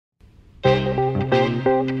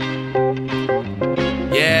Yeah,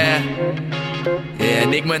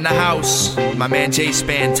 Enigma in the house. My man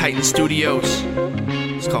J-Span, Titan Studios.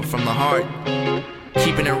 It's called From the Heart.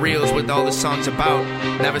 Keeping it real is what all the song's about.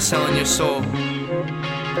 Never selling your soul.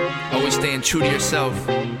 Always staying true to yourself.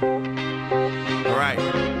 Alright,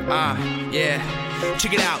 yeah.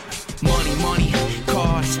 Check it out. Money,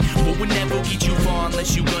 cars, but will never get you far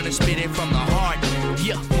unless you gonna spit it from the heart.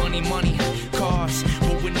 Yeah, money, cars,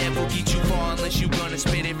 but will never get you far unless you gonna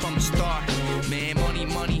spit it from the start. Man,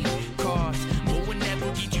 money, cars, but will never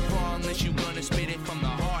get you far unless you gonna spit it from the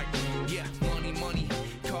heart. Yeah, money,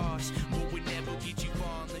 cars, but will never get you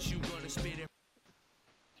far unless you gonna spit it.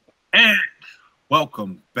 And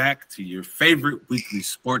welcome back to your favorite weekly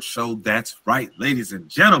sports show. That's right, ladies and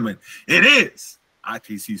gentlemen, it is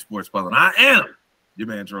ITC Sportsball, and I am your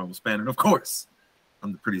man Jerome Spanner. Of course,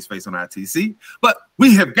 I'm the prettiest face on ITC, but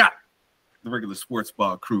we have got the regular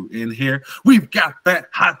Sportsball crew in here. We've got that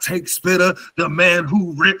hot take spitter, the man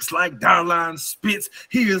who rips like Darline spits.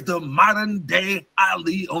 He is the modern day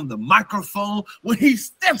Ali on the microphone. When he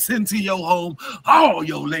steps into your home, all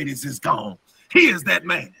your ladies is gone. He is that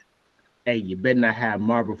man. Hey, you better not have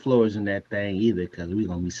marble floors in that thing either, because we're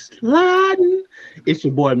going to be sliding. It's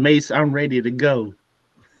your boy Mace. I'm ready to go.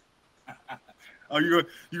 Oh, you're going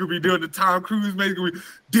to be doing the Tom Cruise, Mace?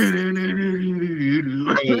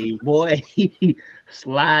 Hey, boy,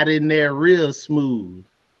 slide in there real smooth.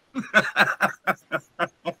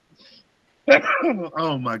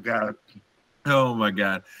 Oh, my God.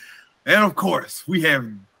 And, of course, we have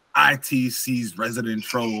ITC's resident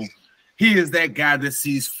troll. He is that guy that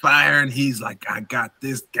sees fire and he's like, I got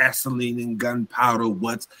this gasoline and gunpowder.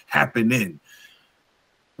 What's happening?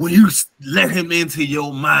 When you let him into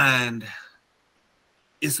your mind,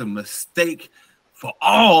 it's a mistake for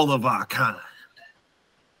all of our kind.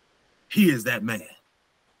 He is that man,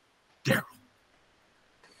 Daryl.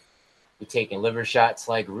 We're taking liver shots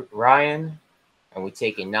like Ryan, and we're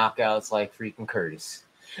taking knockouts like freaking Curtis.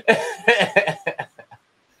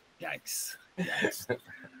 Yikes.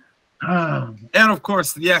 And of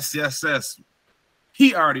course, yes.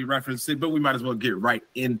 He already referenced it, but we might as well get right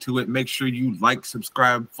into it. Make sure you like,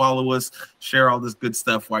 subscribe, follow us, share all this good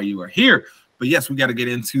stuff while you are here. But yes, we got to get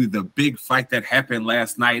into the big fight that happened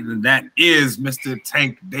last night, and that is Mr.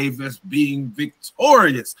 Tank Davis being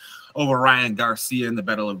victorious over Ryan Garcia in the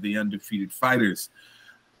Battle of the Undefeated Fighters.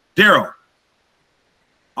 Daryl,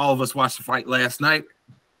 all of us watched the fight last night.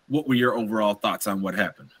 What were your overall thoughts on what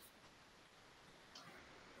happened?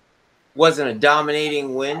 Wasn't a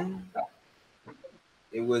dominating win.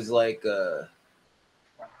 It was like a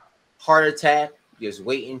heart attack, just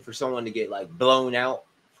waiting for someone to get like blown out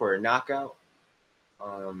for a knockout.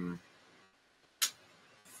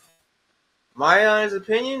 My honest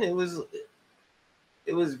opinion, it was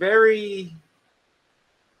very.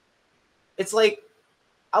 It's like,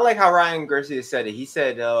 I like how Ryan Garcia said it. He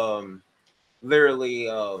said, literally,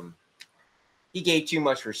 he gave too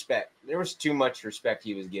much respect. There was too much respect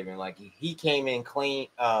he was giving. Like, he came in clean,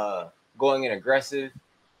 going in aggressive,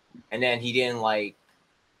 and then he didn't like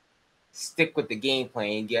stick with the game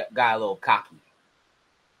plan. He got a little cocky.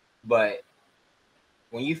 But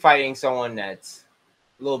when you're fighting someone that's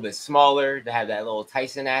a little bit smaller, to have that little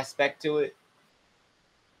Tyson aspect to it,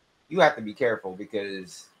 you have to be careful,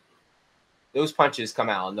 because those punches come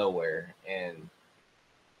out of nowhere. And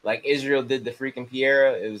like Israel did to freaking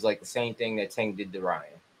Piera, it was like the same thing that Tank did to Ryan.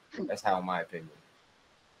 That's how, in my opinion.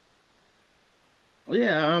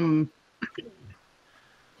 Yeah,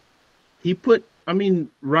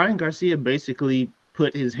 Ryan Garcia basically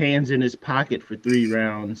put his hands in his pocket for 3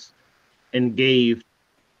 rounds and gave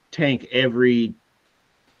Tank every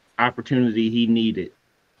opportunity he needed.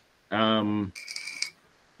 You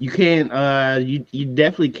can't, you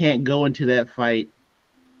definitely can't go into that fight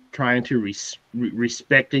trying to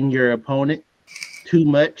respecting your opponent too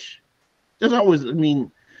much. There's always,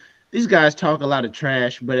 these guys talk a lot of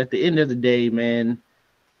trash, but at the end of the day, man,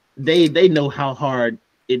 they know how hard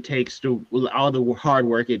it takes to, all the hard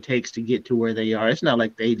work it takes to get to where they are. It's not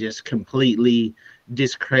like they just completely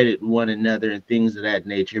discredit one another and things of that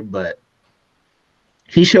nature, but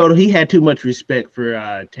he showed he had too much respect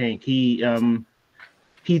for Tank. He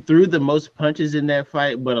threw the most punches in that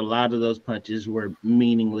fight, but a lot of those punches were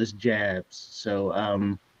meaningless jabs.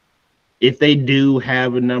 So if they do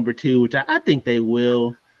have a number 2, which I think they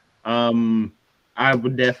will, I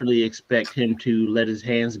would definitely expect him to let his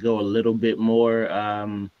hands go a little bit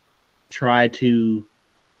more. Try to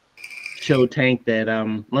show Tank that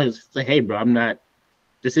let's say, hey, bro,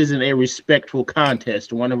 this isn't a respectful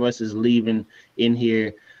contest. One of us is leaving in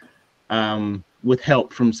here with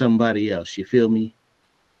help from somebody else. You feel me?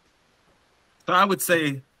 So I would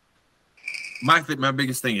say my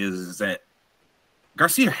biggest thing is that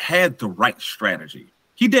Garcia had the right strategy.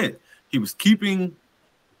 He did. He was keeping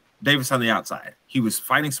Davis on the outside. He was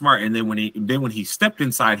fighting smart, and then when he stepped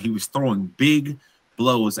inside, he was throwing big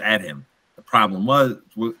blows at him. The problem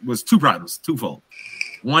was twofold.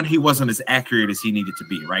 One, he wasn't as accurate as he needed to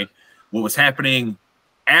be, right? What was happening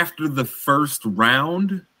after the first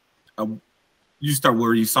round,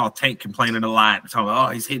 you saw Tank complaining a lot, talking about,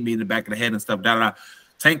 oh, he's hitting me in the back of the head and stuff,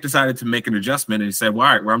 Tank decided to make an adjustment, and he said, well,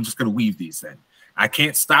 all right, well, I'm just going to weave these then. I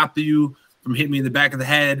can't stop you from hitting me in the back of the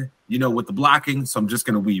head, with the blocking, so I'm just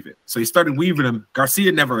going to weave it. So he started weaving him.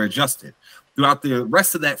 Garcia never adjusted. Throughout the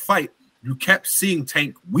rest of that fight, you kept seeing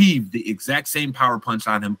Tank weave the exact same power punch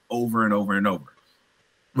on him over and over and over.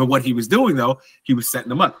 But what he was doing, though, he was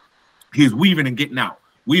setting him up. He was weaving and getting out,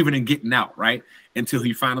 right? Until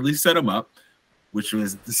he finally set him up, which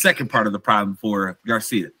was the second part of the problem for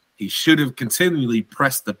Garcia. He should have continually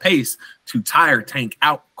pressed the pace to tire Tank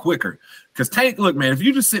out quicker. Because Tank, look, man, if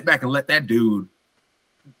you just sit back and let that dude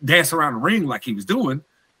dance around the ring like he was doing,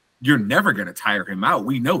 you're never going to tire him out.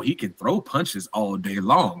 We know he can throw punches all day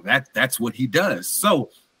long. That's what he does.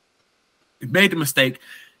 So he made the mistake,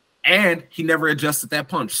 and he never adjusted that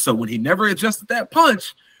punch. So when he never adjusted that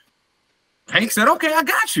punch, Tank said, okay, I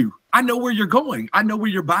got you. I know where you're going. I know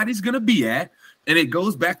where your body's going to be at. And it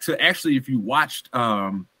goes back to, actually, if you watched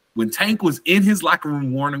when Tank was in his locker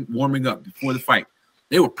room warming up before the fight,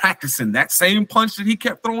 they were practicing that same punch that he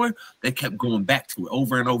kept throwing. They kept going back to it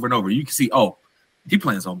over and over and over. You can see, oh, he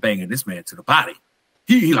plans on banging this man to the body.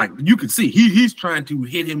 He like, you can see he's trying to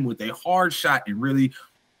hit him with a hard shot and really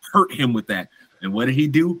hurt him with that. And what did he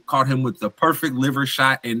do? Caught him with the perfect liver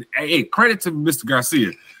shot. And hey, credit to Mr.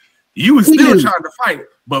 Garcia. You was still trying to fight,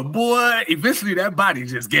 but boy, eventually that body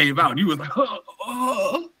just gave out. You was like,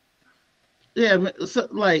 oh. Yeah, so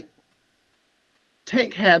like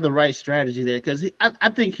Tank had the right strategy there, because I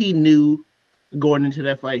think he knew going into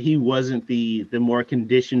that fight he wasn't the more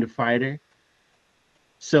conditioned fighter.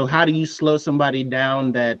 So how do you slow somebody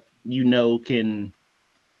down that can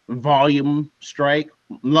volume strike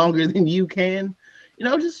longer than you can?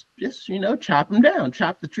 Just chop him down,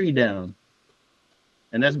 chop the tree down.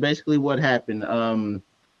 And that's basically what happened.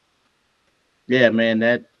 Yeah,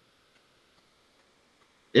 man,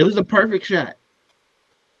 it was a perfect shot.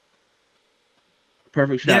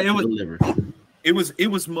 Perfect shot to the liver. It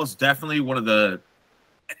was most definitely one of the,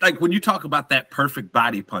 like, when you talk about that perfect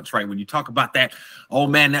body punch, right? When you talk about that, oh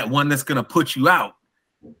man, that one that's gonna put you out,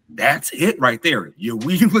 that's it right there. You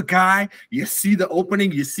weave a guy, you see the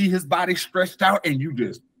opening, you see his body stretched out, and you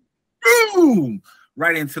just boom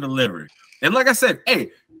right into the liver. And like I said, hey,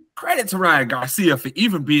 credit to Ryan Garcia for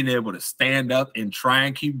even being able to stand up and try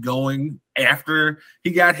and keep going after he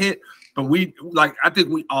got hit. But I think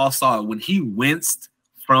we all saw it when he winced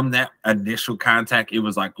from that initial contact. It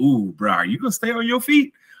was like, ooh, bro, are you gonna stay on your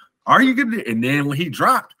feet? Are you gonna? And then when he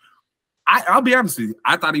dropped, I'll be honest with you,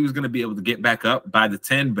 I thought he was gonna be able to get back up by the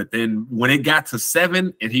 10, but then when it got to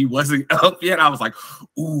 7 and he wasn't up yet, I was like,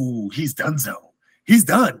 ooh, he's done. So he's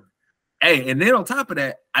done. Hey, and then on top of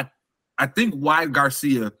that, I think why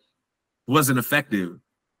Garcia wasn't effective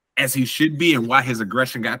as he should be and why his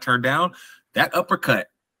aggression got turned down, that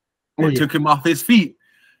uppercut took him off his feet.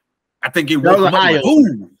 I think it was an eye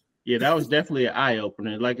opener. Yeah, that was definitely an eye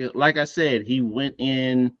opener. Like I said, he went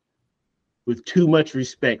in with too much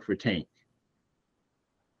respect for Tank.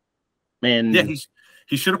 Man, yeah,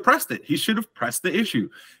 he should have pressed it. He should have pressed the issue.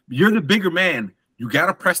 You're the bigger man. You got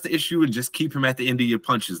to press the issue and just keep him at the end of your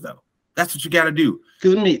punches, though. That's what you got to do.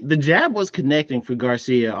 Because the jab was connecting for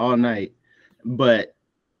Garcia all night, but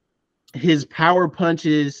his power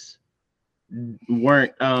punches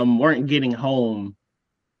weren't getting home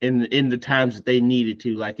in the times that they needed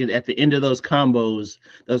to. Like at the end of those combos,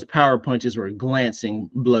 those power punches were glancing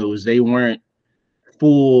blows. They weren't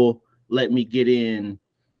full. Let me get in.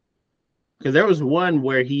 Because there was one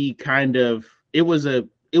where he it was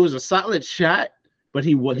a solid shot, but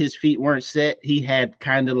his feet weren't set. He had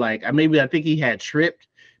kind of like I think he had tripped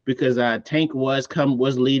because Tank was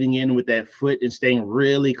leading in with that foot and staying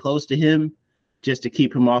really close to him just to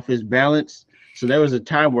keep him off his balance. So there was a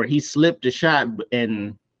time where he slipped a shot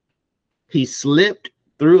and he slipped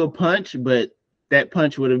through a punch, but that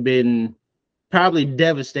punch would have been probably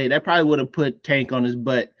devastating. That probably would have put Tank on his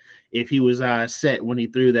butt if he was set when he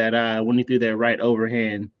threw that right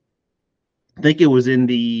overhand. I think it was in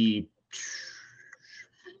the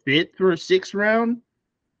 5th or 6th round.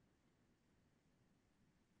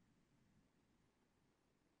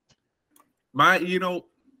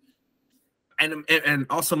 And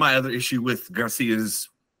also my other issue with Garcia's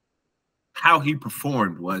how he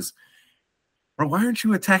performed was bro, why aren't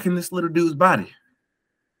you attacking this little dude's body?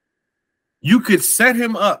 You could set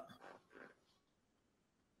him up.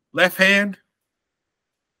 Left hand,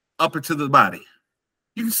 upper to the body.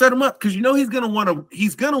 You can set him up because you know he's gonna want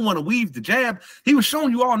to weave the jab. He was showing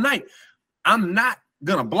you all night. I'm not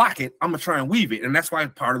gonna block it. I'm gonna try and weave it. And that's why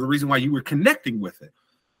part of the reason why you were connecting with it.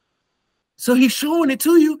 So he's showing it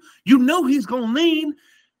to you. You know he's gonna lean,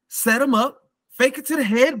 set him up, fake it to the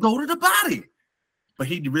head, go to the body. But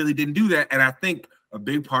he really didn't do that. And I think a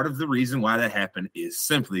big part of the reason why that happened is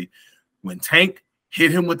simply when Tank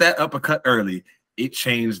hit him with that uppercut early, it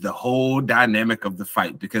changed the whole dynamic of the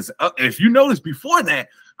fight. Because if you notice before that,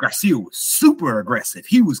 Garcia was super aggressive.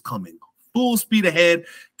 He was coming full speed ahead.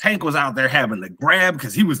 Tank was out there having to grab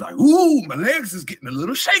because he was like, ooh, my legs is getting a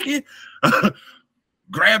little shaky.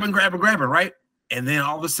 grabbing, right? And then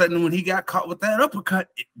all of a sudden, when he got caught with that uppercut,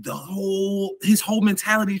 his whole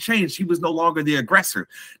mentality changed. He was no longer the aggressor.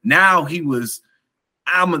 Now he was,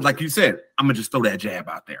 like you said, I'm gonna just throw that jab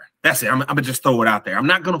out there. That's it. I'm gonna just throw it out there. I'm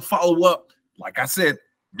not gonna follow up. Like I said,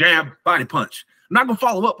 jab, body punch. I'm not gonna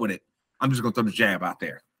follow up with it. I'm just gonna throw the jab out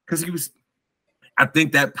there because I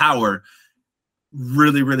think that power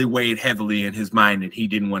really, really weighed heavily in his mind, and he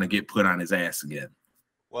didn't want to get put on his ass again.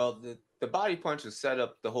 Well, the body punch was set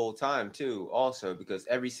up the whole time too, also because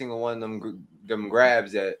every single one of them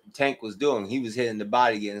grabs that Tank was doing, he was hitting the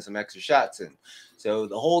body, getting some extra shots in. So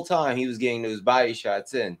the whole time he was getting those body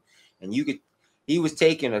shots in, and he was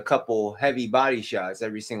taking a couple heavy body shots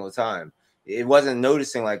every single time. It wasn't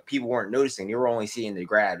noticing, like people weren't noticing. They were only seeing the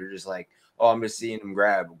grab. They're just like, oh, I'm just seeing him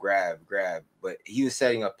grab. But he was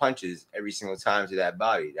setting up punches every single time to that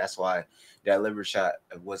body. That's why that liver shot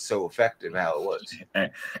was so effective how it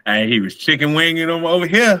was. And he was chicken winging him over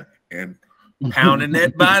here and pounding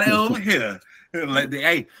that body over here.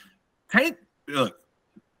 Hey, Tank, look,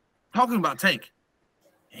 talking about Tank,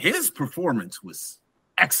 his performance was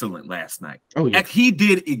excellent last night. Oh, yeah.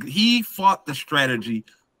 He fought the strategy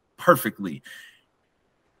perfectly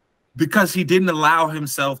because he didn't allow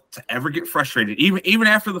himself to ever get frustrated. Even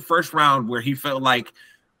after the first round where he felt like,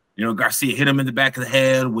 Garcia hit him in the back of the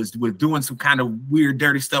head, was doing some kind of weird,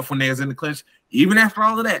 dirty stuff when they was in the clinch. Even after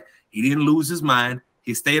all of that, he didn't lose his mind.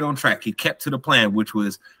 He stayed on track. He kept to the plan, which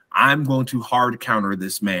was, I'm going to hard counter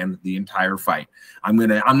this man the entire fight. I'm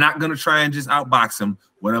not gonna try and just outbox him.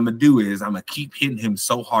 What I'm gonna do is I'm gonna keep hitting him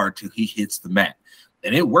so hard till he hits the mat.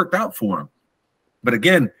 And it worked out for him. But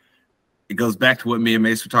again, it goes back to what me and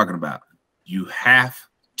Mace were talking about. You have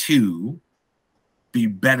to be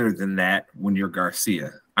better than that when you're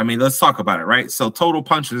Garcia. I mean, let's talk about it, right? So total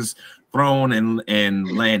punches thrown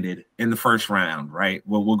and landed in the first round, right?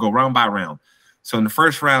 Well, we'll go round by round. So in the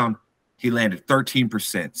first round, he landed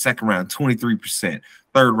 13%. Second round, 23%.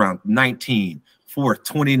 Third round, 19. Fourth,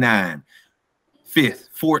 29. Fifth,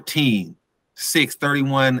 14. Sixth,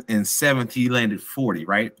 31. And seventh, he landed 40,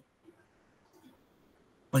 right?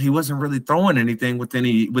 But he wasn't really throwing anything with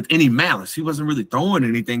any malice. He wasn't really throwing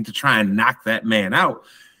anything to try and knock that man out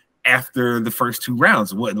after the first two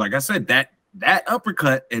rounds. Like I said, that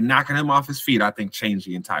uppercut and knocking him off his feet, I think, changed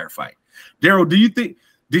the entire fight. Daryl,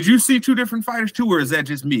 did you see two different fighters too, or is that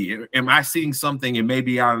just me? Am I seeing something and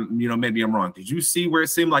maybe I'm wrong? Did you see where it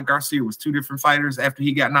seemed like Garcia was two different fighters after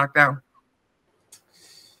he got knocked down?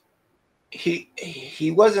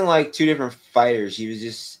 He wasn't like two different fighters.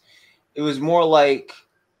 It was more like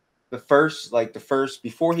the first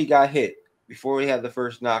before he got hit, before he had the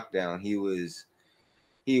first knockdown, he was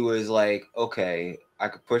like, okay, I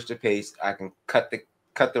could push the pace, I can cut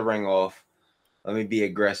the ring off. Let me be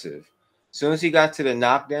aggressive. As soon as he got to the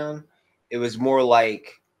knockdown, it was more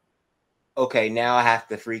like, okay, now I have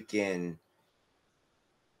to freaking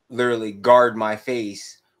literally guard my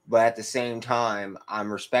face, but at the same time, I'm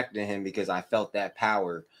respecting him because I felt that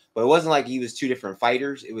power. But it wasn't like he was two different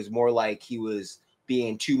fighters. It was more like he was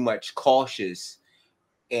being too much cautious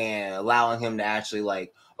and allowing him to actually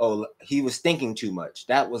he was thinking too much.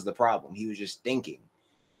 That was the problem. He was just thinking.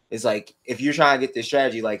 It's like, if you're trying to get this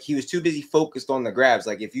strategy, like he was too busy focused on the grabs.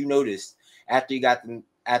 Like if you noticed after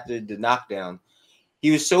the knockdown,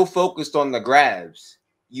 he was so focused on the grabs.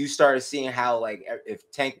 You started seeing how, like, if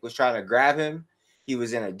Tank was trying to grab him, he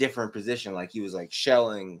was in a different position. Like he was like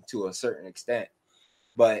shelling to a certain extent,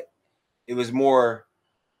 but it was more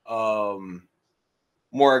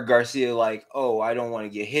Garcia like, oh, I don't want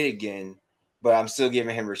to get hit again, but I'm still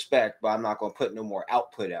giving him respect, but I'm not going to put no more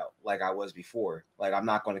output out like I was before. Like I'm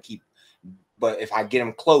not going to keep, but if I get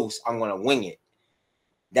him close, I'm going to wing it.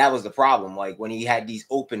 That was the problem. Like when he had these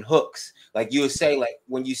open hooks, like you would say, like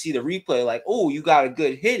when you see the replay, like, oh, you got a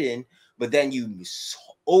good hit in, but then you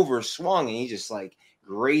over swung and he just like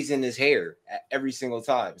grazing his hair every single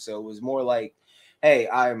time. So it was more like hey,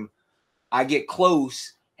 I get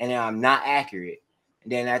close and I'm not accurate.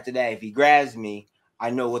 And then after that, if he grabs me, I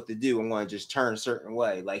know what to do. I'm going to just turn a certain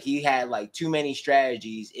way. Like he had like too many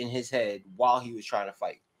strategies in his head while he was trying to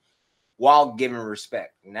fight, while giving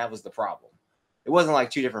respect. And that was the problem. It wasn't like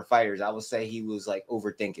two different fighters. I would say he was like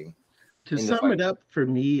overthinking. To sum it up for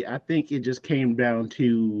me, I think it just came down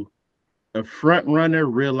to a front runner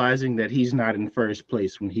realizing that he's not in first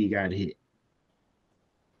place when he got hit.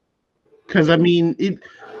 Because, I mean,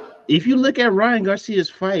 if you look at Ryan Garcia's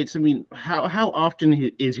fights, I mean, how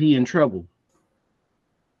often is he in trouble?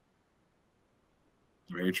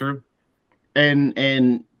 Very true.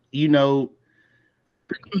 And you know,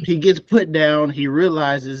 he gets put down. He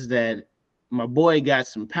realizes that my boy got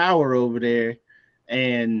some power over there.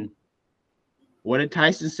 And what did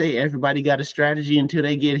Tyson say? Everybody got a strategy until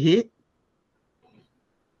they get hit.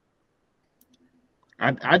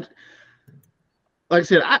 Like I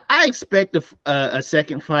said, I expect a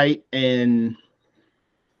second fight, and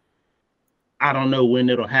I don't know when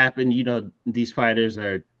it'll happen. You know, these fighters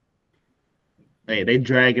they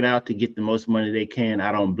drag it out to get the most money they can.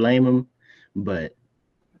 I don't blame them, but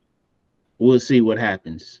we'll see what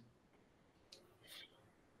happens.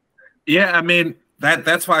 Yeah, I mean,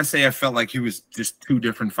 that's why I say I felt like he was just two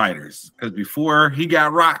different fighters. Because before he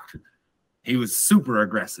got rocked, he was super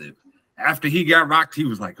aggressive. After he got rocked, he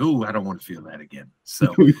was like, "Oh, I don't want to feel that again."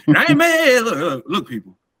 So, look,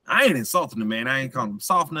 people, I ain't insulting the man. I ain't calling him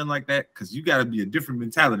soft, nothing like that. Because you got to be a different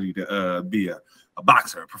mentality to be a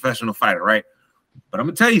boxer, a professional fighter, right? But I'm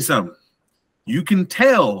gonna tell you something. You can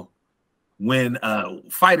tell when a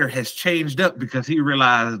fighter has changed up because he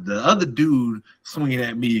realized the other dude swinging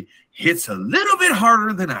at me hits a little bit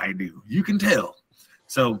harder than I do. You can tell.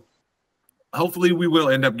 So hopefully we will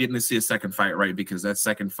end up getting to see a second fight, right? Because that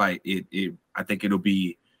second fight, I think it'll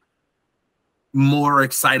be more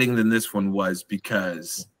exciting than this one was,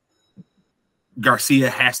 because Garcia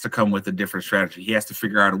has to come with a different strategy. He has to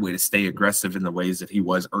figure out a way to stay aggressive in the ways that he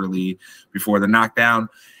was early before the knockdown,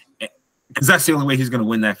 because that's the only way he's going to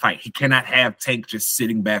win that fight. He cannot have Tank just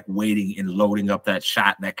sitting back waiting and loading up that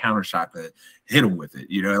shot, that counter shot to hit him with it.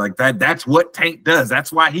 You know, like that's what Tank does.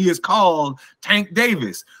 That's why he is called Tank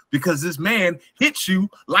Davis, because this man hits you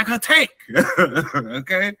like a tank.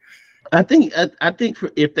 Okay. I think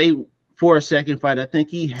for a second fight, I think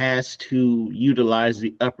he has to utilize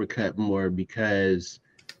the uppercut more, because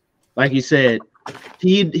like you said,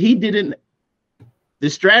 he didn't, the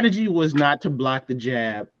strategy was not to block the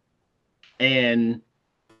jab. And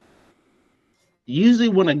usually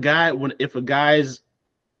if a guy's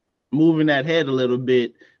moving that head a little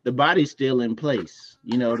bit, the body's still in place.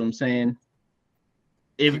 You know what I'm saying?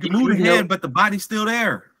 You can move the head, but the body's still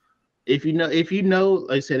there. If you know,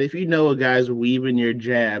 like I said, if you know a guy's weaving your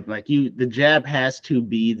jab, like the jab has to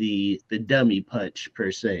be the dummy punch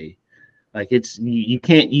per se. Like you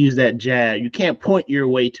can't use that jab. You can't point your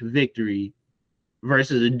way to victory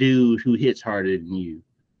versus a dude who hits harder than you.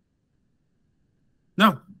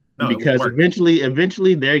 No, because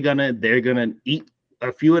eventually they're gonna eat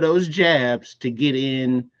a few of those jabs to get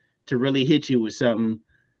in to really hit you with something.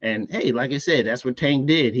 And hey, like I said, that's what Tank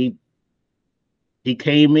did. He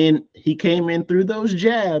came in through those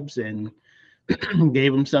jabs and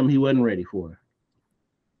gave him something he wasn't ready for.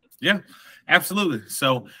 Yeah, absolutely.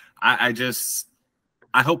 So I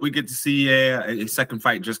hope we get to see a second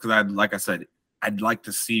fight, just because I'd like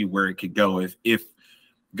to see where it could go if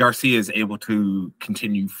Garcia is able to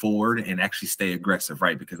continue forward and actually stay aggressive,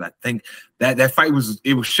 right? Because I think that fight was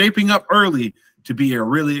shaping up early to be a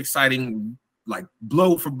really exciting, like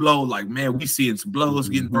blow for blow, like, man, we seeing some blows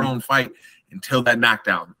getting thrown fight until that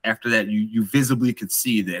knockdown. After that, you visibly could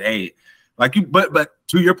see that, hey, like you, but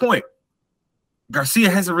to your point, Garcia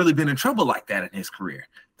hasn't really been in trouble like that in his career.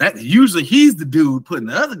 That usually he's the dude putting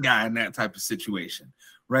the other guy in that type of situation,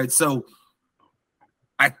 right? So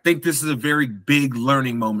I think this is a very big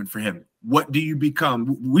learning moment for him. What do you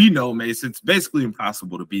become? We know, Mace, it's basically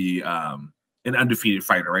impossible to be an undefeated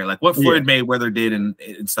fighter, right? Like what Floyd Mayweather did and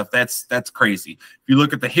stuff, that's crazy. If you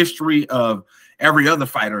look at the history of every other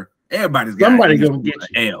fighter, everybody's got somebody gonna get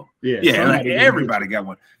you. L. Yeah, like everybody got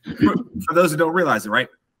one. For those who don't realize it, right?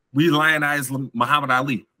 We lionize Muhammad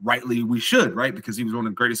Ali. Rightly, we should, right? Because he was one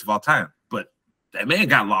of the greatest of all time. But that man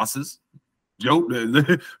got losses.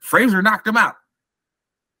 Frazier knocked him out.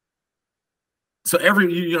 So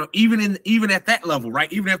even at that level,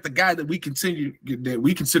 right? Even at the guy that we consider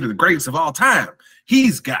the greatest of all time,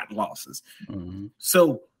 he's got losses.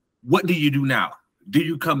 So what do you do now? Do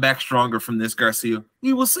you come back stronger from this, Garcia?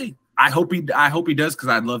 We will see. I hope he does, because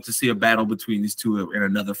I'd love to see a battle between these two in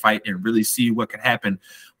another fight and really see what could happen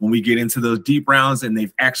when we get into those deep rounds and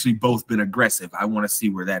they've actually both been aggressive. I want to see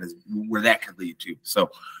where that could lead to. So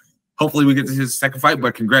hopefully we get to his second fight,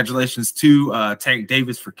 but congratulations to Tank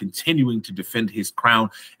Davis for continuing to defend his crown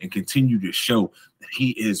and continue to show that he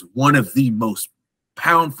is one of the most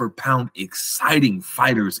pound for pound exciting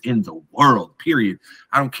fighters in the world, period.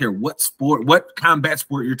 I don't care what sport, what combat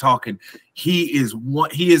sport you're talking. He is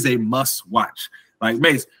a must watch. Like,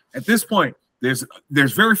 Mace, at this point, there's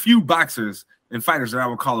very few boxers and fighters that I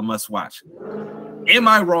would call a must watch. Am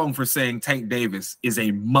I wrong for saying Tank Davis is a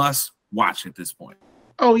must watch at this point?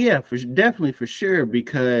 Oh yeah, definitely for sure,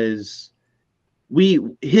 because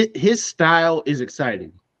his style is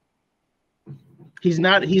exciting. He's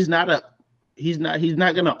not going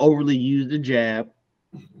to overly use the jab.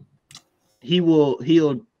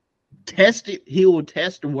 He'll test it. He will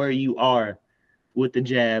test where you are with the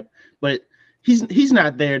jab, but he's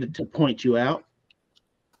not there to point you out.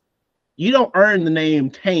 You don't earn the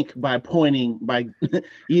name Tank by pointing, by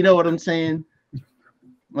you know what I'm saying?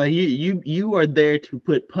 Like you are there to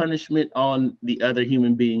put punishment on the other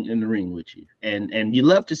human being in the ring with you, and you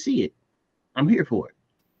love to see it. I'm here for it.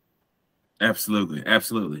 Absolutely,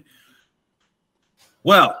 absolutely.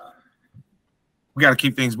 Well, we got to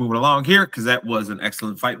keep things moving along here, because that was an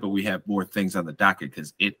excellent fight, but we have more things on the docket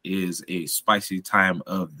because it is a spicy time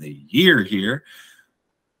of the year here.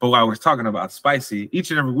 But while we're talking about spicy, each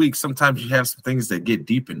and every week, sometimes you have some things that get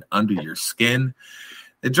deep and under your skin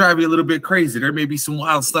that drive you a little bit crazy. There may be some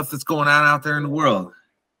wild stuff that's going on out there in the world.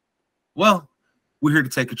 Well, we're here to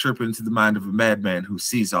take a trip into the mind of a madman who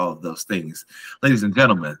sees all of those things. Ladies and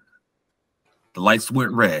gentlemen, the lights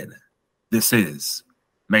went red. This is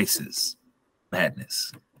Mace's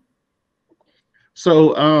Madness.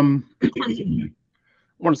 So I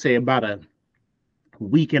want to say about a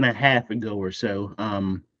week and a half ago or so,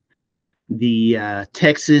 the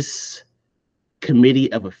Texas Committee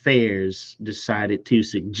of Affairs decided to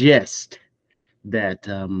suggest that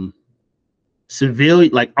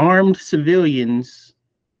armed civilians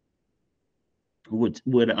would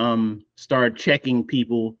start checking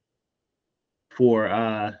people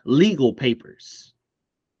for legal papers.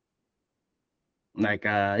 Like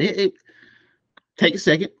take a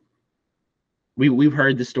second. We've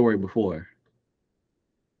heard the story before.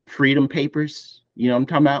 Freedom papers, you know what I'm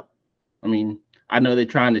talking about? I mean, I know they're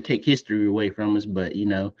trying to take history away from us, but you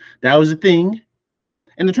know, that was a thing.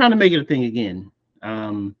 And they're trying to make it a thing again.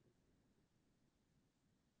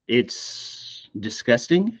 It's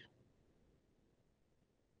disgusting.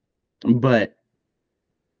 But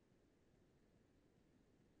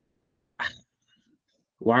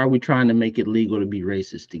why are we trying to make it legal to be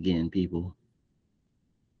racist again, people?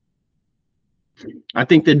 I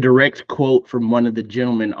think the direct quote from one of the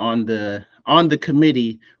gentlemen on the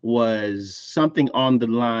committee was something on the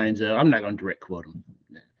lines of, I'm not going to direct quote him,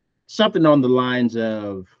 something on the lines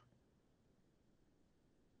of,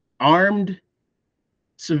 armed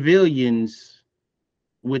civilians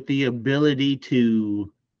with the ability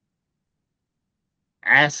to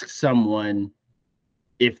ask someone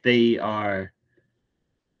if they are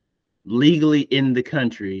legally in the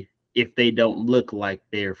country if they don't look like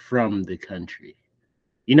they're from the country.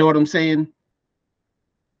 You know what I'm saying?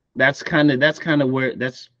 That's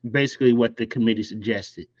basically what the committee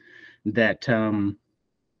suggested, that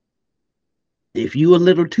if you a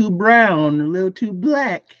little too brown, a little too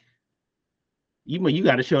black, you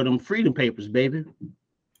got to show them freedom papers, baby.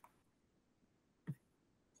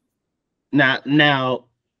 Now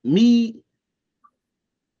me,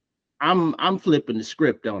 I'm flipping the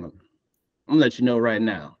script on them. I'm gonna let you know right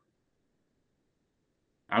now.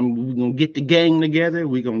 We're gonna get the gang together.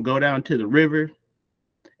 We're gonna go down to the river,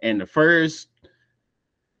 and the first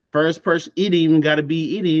person,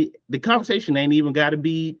 the conversation ain't even gotta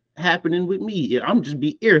be happening with me. I'm just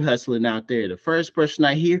be ear hustling out there. The first person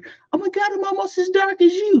I hear, oh my God, I'm almost as dark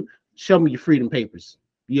as you. Show me your freedom papers.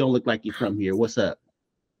 You don't look like you're from here. What's up?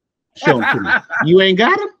 Show them to me. You ain't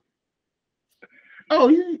got them? Oh,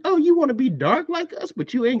 you want to be dark like us,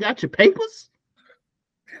 but you ain't got your papers?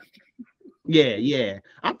 Yeah.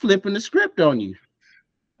 I'm flipping the script on you.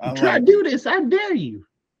 Try to do this. I dare you.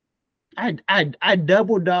 I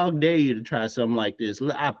double dog dare you to try something like this.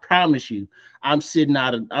 I promise you, I'm sitting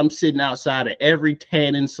outside of every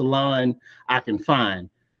tanning salon I can find.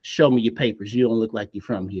 Show me your papers. You don't look like you're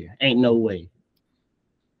from here. Ain't no way.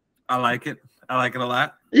 I like it. I like it a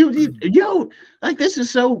lot. Yo, like this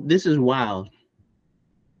is wild.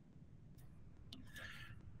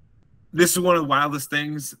 This is one of the wildest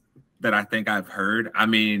things that I think I've heard. I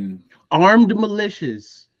mean, armed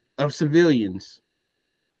militias of civilians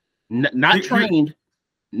not trained,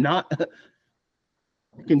 not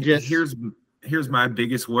can just. Here's my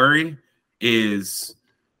biggest worry is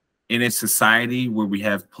in a society where we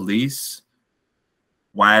have police,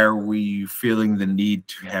 why are we feeling the need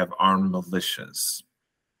to have armed militias?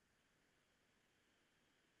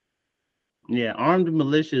 Yeah, armed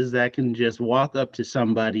militias that can just walk up to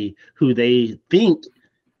somebody who they think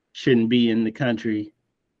shouldn't be in the country.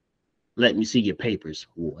 Let me see your papers.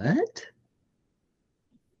 What?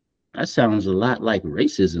 That sounds a lot like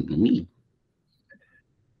racism to me.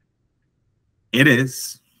 It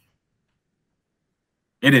is.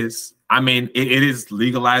 It is. I mean, it is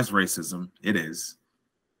legalized racism. It is.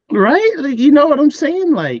 Right? Like, you know what I'm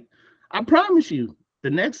saying? Like, I promise you, the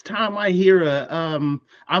next time I hear I'm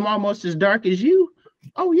almost as dark as you.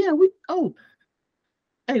 Oh yeah,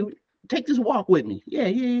 hey, take this walk with me. Yeah.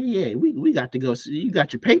 We got to go. You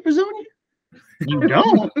got your papers on you? You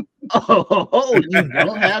don't? Oh, you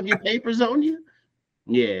don't have your papers on you?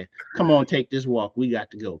 Yeah. Come on, take this walk. We got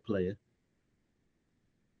to go, player.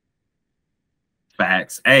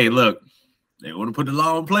 Facts. Hey, look, they want to put the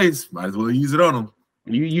law in place. Might as well use it on them.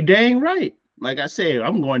 You dang right. Like I said,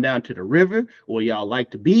 I'm going down to the river where y'all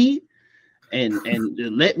like to be, and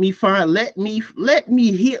let me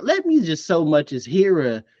just so much as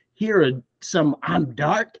hear some. I'm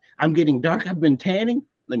dark. I'm getting dark. I've been tanning.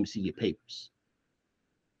 Let me see your papers.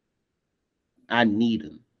 I need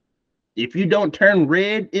them. If you don't turn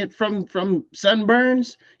red from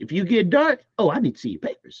sunburns, if you get dark, I need to see your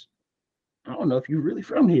papers. I don't know if you're really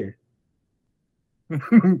from here.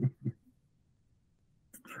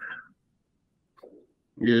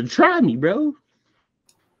 You try me, bro.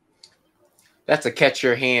 That's a catch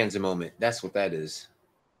your hands moment. That's what that is.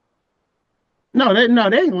 No, they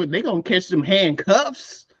gonna catch them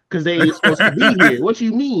handcuffs because they ain't supposed to be here. What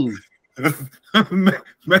you mean?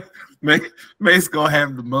 Mace gonna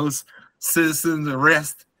have the most citizens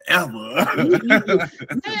arrest ever.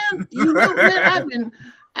 Man,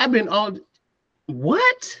 I've been on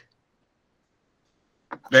what?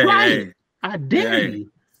 Try it. I dare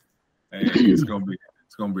you. Hey, it's gonna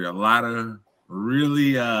be a lot of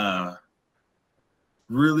really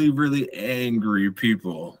angry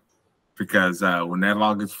people because when that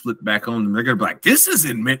law gets flipped back on them, they're gonna be like, "This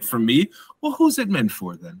isn't meant for me." Well, who's it meant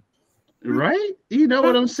for then? Right? You know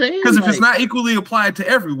what I'm saying? Because if it's not equally applied to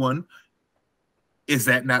everyone, is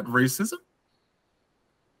that not racism?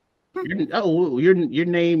 Your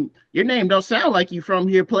name don't sound like you from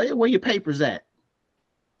here, player. Where your papers at?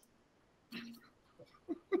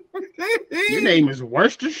 Your name is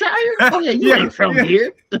Worcestershire? Oh yeah, you ain't from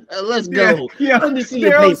here. Let's go. Yeah. Let me see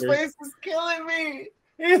your papers. Face is killing me.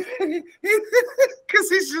 Because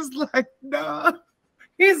he's just like, no.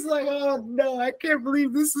 He's like, oh no, I can't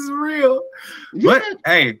believe this is real. Yeah. But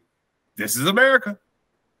hey, this is America.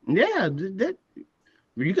 Yeah,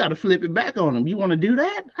 you got to flip it back on them. You want to do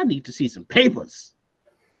that? I need to see some papers.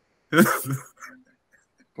 I'm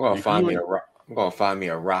gonna find me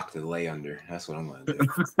a rock to lay under. That's what I'm gonna do.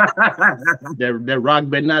 That rock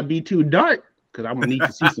better not be too dark, because I'm gonna need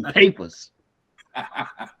to see some papers.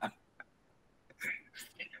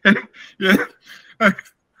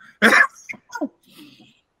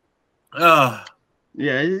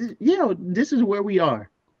 Yeah. This is where we are.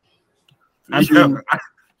 I'm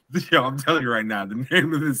telling you right now, the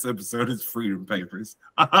name of this episode is Freedom Papers.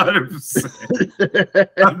 100%.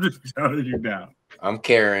 I'm just telling you now. I'm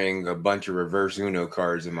carrying a bunch of reverse Uno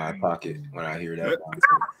cards in my pocket when I hear that.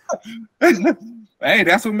 Hey,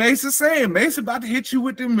 that's what Mace is saying. Mace about to hit you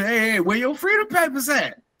with them. Hey, where your Freedom Papers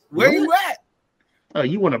at? Where you at? Oh,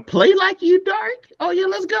 you want to play like you dark? Oh yeah,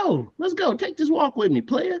 let's go. Let's go. Take this walk with me,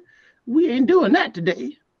 player. We ain't doing that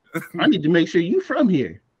today. I need to make sure you from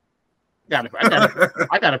here.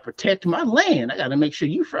 I gotta protect my land. I gotta make sure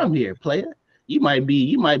you from here, player. You might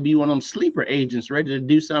be one of them sleeper agents ready to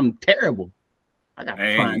do something terrible. I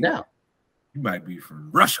gotta find out. You might be from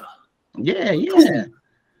Russia. Yeah.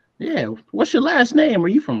 What's your last name? Are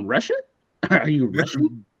you from Russia? Are you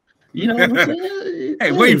Russian? You know what I'm saying?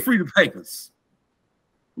 Hey, where your Freedom Papers?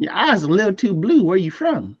 Your eyes a little too blue. Where you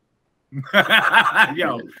from?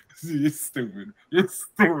 Yo, you're stupid. You're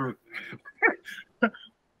stupid.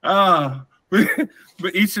 But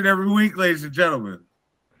each and every week, ladies and gentlemen,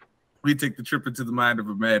 we take the trip into the mind of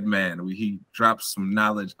a madman. He drops some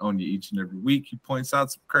knowledge on you each and every week. He points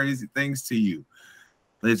out some crazy things to you.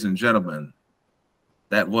 Ladies and gentlemen,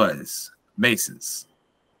 that was Mace's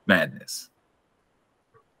Madness.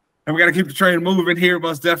 And we got to keep the train moving here,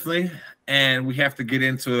 most definitely. And we have to get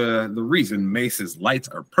into the reason Mace's lights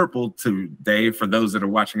are purple today. For those that are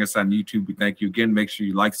watching us on YouTube, we thank you again. Make sure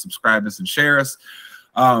you like, subscribe us, and share us.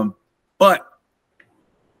 But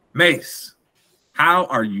Mace, how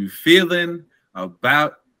are you feeling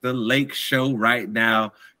about the Lake Show right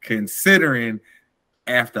now, considering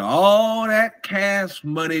after all that cash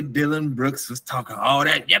money Dylan Brooks was talking, all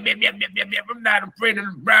that, yep, I'm not afraid of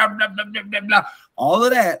blah, blah, blah, blah, blah, blah, all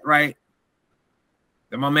of that, right?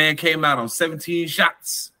 Then my man came out on 17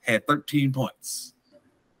 shots, had 13 points.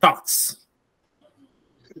 Thoughts?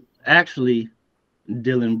 Actually,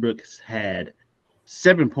 Dylan Brooks had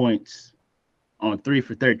 7 points on 3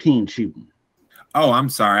 for 13 shooting. Oh, I'm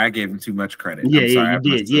sorry. I gave him too much credit. Yeah, I'm sorry. yeah,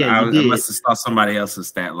 you did. Yeah, you did. I must have saw somebody else's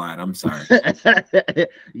stat line. I'm sorry.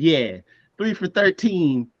 Yeah, 3 for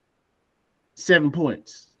 13, 7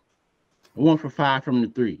 points, 1 for 5 from the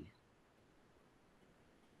 3.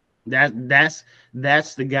 That's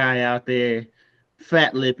the guy out there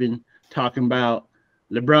fat lipping, talking about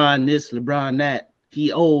LeBron this, LeBron that.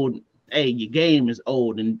 He old. Hey, your game is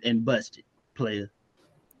old and busted, player.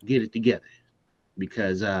 Get it together,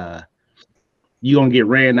 because you're gonna get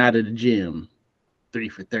ran out of the gym 3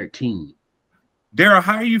 for 13. Daryl,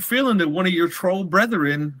 how are you feeling that one of your troll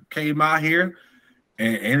brethren came out here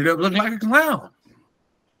and ended up looking like a clown?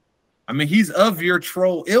 I mean, he's of your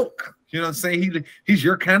troll ilk. You know what I'm saying? He's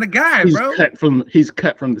your kind of guy, bro. He's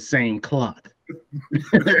cut from the same cloth.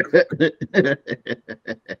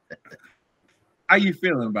 How you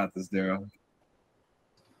feeling about this, Daryl?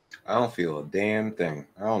 I don't feel a damn thing.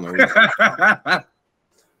 I don't know.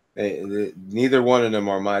 Neither one of them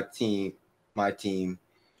are my team.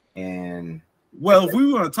 And well, if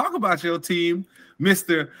we want to talk about your team,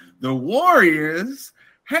 Mr. The Warriors,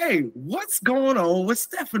 hey, what's going on with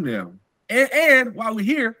Steph and them? And while we're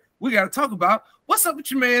here, we got to talk about what's up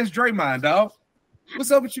with your man's Draymond, dog.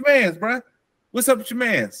 What's up with your man's, bro? What's up with your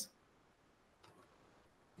man's?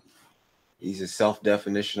 he's a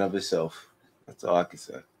self-definition of himself. That's all I can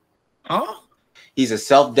say. Huh? He's a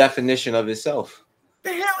self-definition of himself.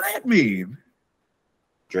 The hell that mean?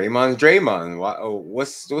 Draymond's Draymond.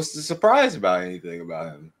 What's the surprise about anything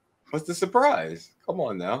about him? What's the surprise? Come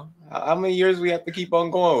on now. How many years we have to keep on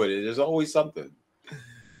going with it? There's always something.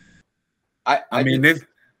 I mean,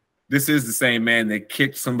 this is the same man that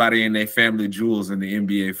kicked somebody in their family jewels in the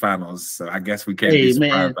NBA Finals. So I guess we can't be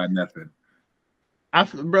surprised by nothing.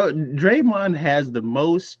 Bro, Draymond has the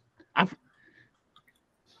most.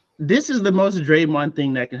 This is the most Draymond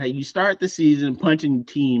thing that can happen. You start the season punching your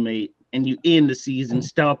teammate, and you end the season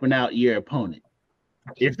stomping out your opponent.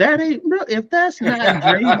 If that ain't, bro, if that's not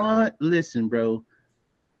Draymond, listen, bro.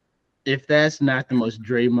 If that's not the most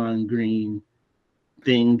Draymond Green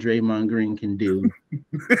thing Draymond Green can do,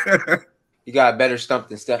 you got a better stump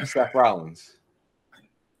than Steph Rollins.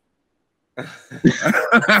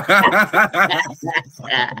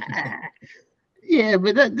 Yeah,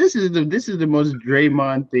 but this is the most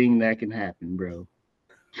Draymond thing that can happen, bro.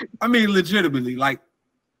 I mean, legitimately, like,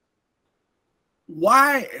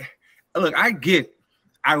 why? Look,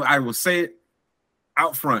 I will say it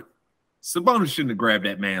out front. Sabonis shouldn't have grabbed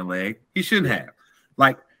that man's leg. He shouldn't have.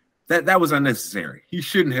 Like, that was unnecessary. He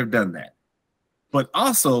shouldn't have done that. But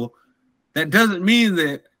also, that doesn't mean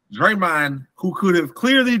that Draymond, who could have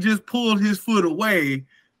clearly just pulled his foot away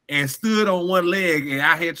and stood on one leg and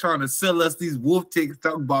out here trying to sell us these wolf tickets,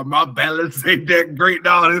 talking about my balance ain't that great,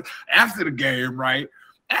 all after the game, right?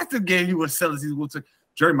 After the game, he was selling these wolf tickets.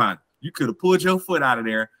 Draymond, you could have pulled your foot out of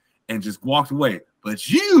there and just walked away. But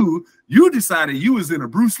you decided you was in a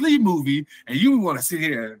Bruce Lee movie and you want to sit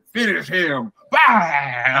here and finish him.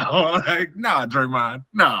 Wow. Like, nah, Draymond.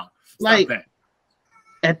 Nah. Like that.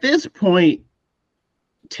 At this point,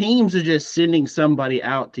 teams are just sending somebody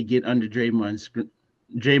out to get under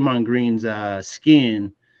Draymond Green's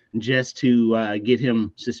skin just to get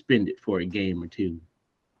him suspended for a game or two.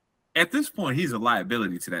 At this point, he's a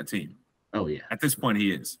liability to that team. Oh, yeah. At this point,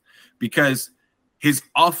 he is. Because his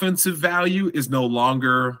offensive value is no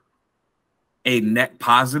longer a net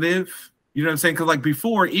positive. You know what I'm saying? Because, like,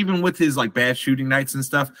 before, even with his, like, bad shooting nights and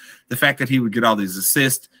stuff, the fact that he would get all these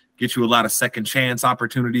assists, get you a lot of second chance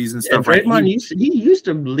opportunities and stuff. Draymond, right? He used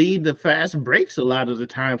to lead the fast breaks a lot of the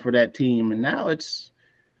time for that team, and now it's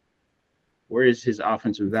where is his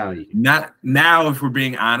offensive value? Not now, if we're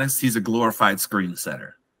being honest, he's a glorified screen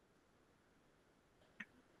setter.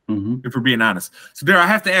 Mm-hmm. If we're being honest. So, Darryl, I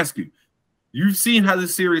have to ask you, you've seen how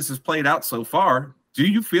this series has played out so far. Do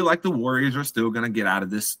you feel like the Warriors are still going to get out of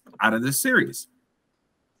this series?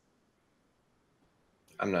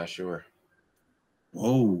 I'm not sure.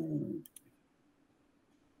 Whoa.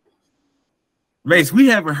 Mace, we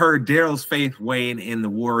haven't heard Daryl's faith wane in the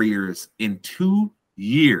Warriors in 2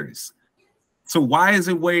 years. So why is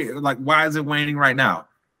it waning right now?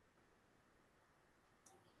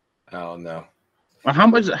 I don't know. How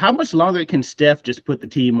much longer can Steph just put the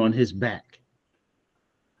team on his back?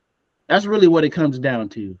 That's really what it comes down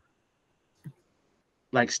to.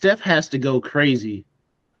 Like Steph has to go crazy.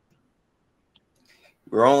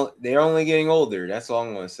 They're only getting older. That's all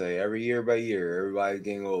I'm gonna say. Every year by year, everybody's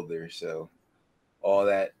getting older. So all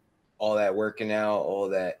that working out, all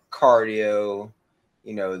that cardio,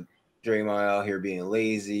 Draymond out here being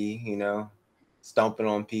lazy, stomping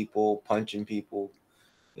on people, punching people.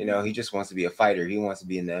 He just wants to be a fighter. He wants to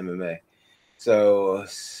be in the MMA. So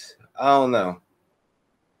I don't know.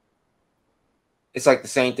 It's like the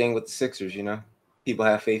same thing with the Sixers, People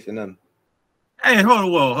have faith in them. Hey,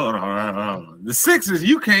 hold on. The Sixers,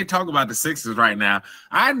 you can't talk about the Sixers right now.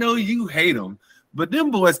 I know you hate them, but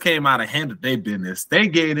them boys came out and handled their business. They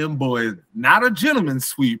gave them boys not a gentleman's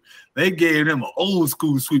sweep. They gave them an old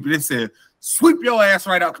school sweep. They said, sweep your ass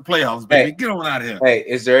right out the playoffs, baby. Get on out of here. Hey,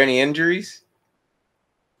 is there any injuries?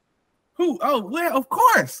 Who? Oh, well, of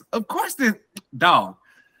course. Of course, dog.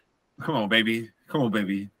 Come on, baby.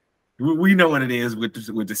 We know what it is with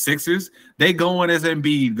the Sixers. They going as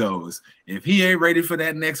Embiid goes. If he ain't ready for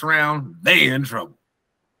that next round, they in trouble.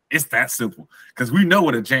 It's that simple. Because we know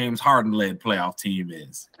what a James Harden-led playoff team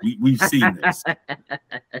is. We've seen this.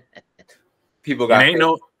 People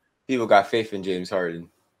got faith in James Harden.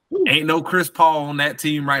 Ain't no Chris Paul on that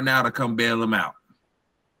team right now to come bail him out.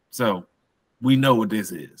 So we know what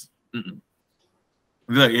this is.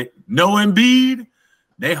 Look, no Embiid,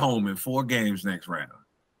 they home in 4 games next round.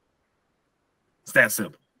 It's that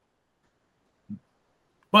simple.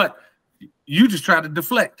 But you just try to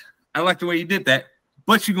deflect. I like the way you did that.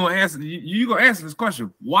 But you're gonna answer this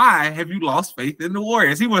question. Why have you lost faith in the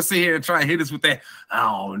Warriors? He want to sit here and try and hit us with that. I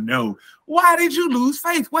don't know. Why did you lose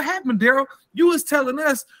faith? What happened, Daryl? You was telling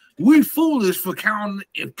us we foolish for counting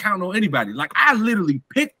on anybody. Like I literally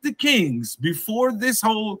picked the Kings before this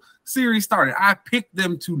whole series started. I picked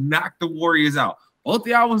them to knock the Warriors out. Both of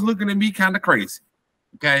y'all was looking at me kind of crazy.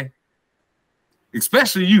 Okay.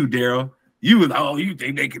 Especially you, Daryl. You was, you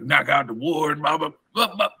think they can knock out the Warriors?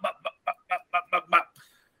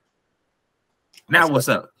 Now what's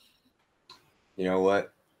up? You know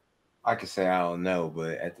what? I could say I don't know,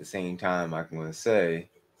 but at the same time, I'm going to say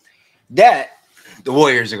that the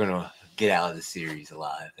Warriors are going to get out of the series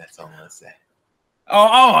alive. That's all I'm going to say.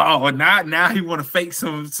 Now he want to fake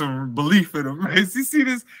some belief in him. You see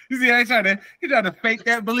this? You see how he tried to fake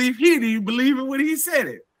that belief? He didn't even believe it when he said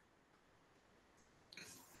it.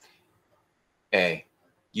 Hey,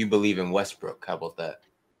 you believe in Westbrook. How about that?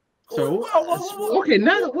 So, okay,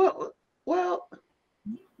 now, well,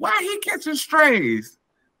 why he catching strays?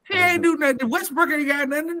 He ain't do nothing. Westbrook ain't got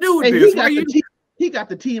nothing to do with this. He got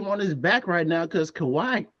the team on his back right now because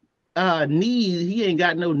Kawhi he ain't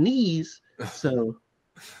got no knees. So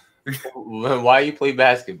why you play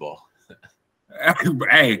basketball?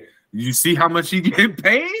 Hey, you see how much he get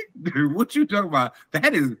paid? What you talking about?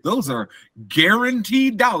 Those are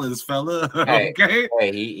guaranteed dollars, fella. Okay. Hey,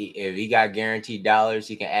 if he got guaranteed dollars,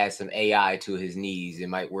 he can add some AI to his knees. It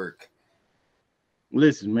might work.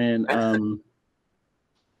 Listen, man.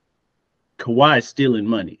 Kawhi's stealing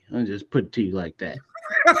money. I'll just put it to you like that.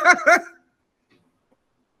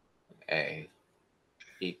 Hey,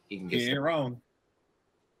 he can get you ain't wrong.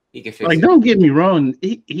 He can fix like, it. don't get me wrong.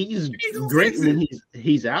 He's great when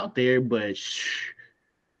he's out there, but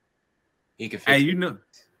he can fix it.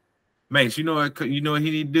 Mate, you know what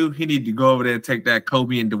he need to do? He need to go over there and take that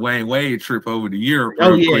Kobe and Dwayne Wade trip over to Europe.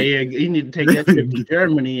 Oh yeah. He need to take that trip to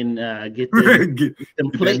Germany and get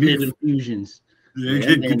some platelet infusions. Yeah,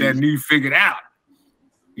 get that knee figured out.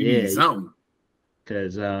 You need something.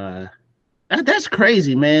 Because that's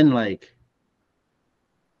crazy, man. Like,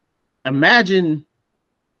 imagine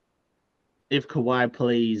if Kawhi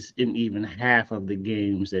plays in even half of the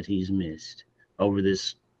games that he's missed over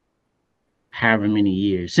this however many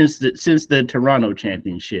years since the Toronto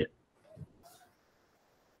championship.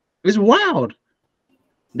 It's wild.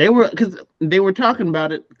 They were talking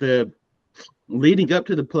about it the leading up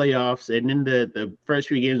to the playoffs, and in the first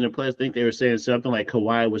 3 games in the playoffs, I think they were saying something like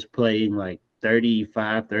Kawhi was playing like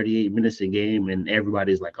 35, 38 minutes a game, and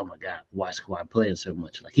everybody's like, oh my God, why is Kawhi playing so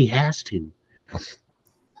much? Like, he has to.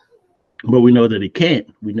 But we know that he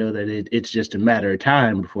can't. We know that it's just a matter of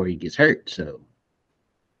time before he gets hurt. So,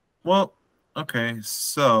 well, okay.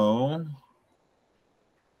 So,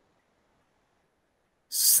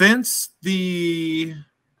 since the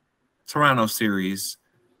Toronto series,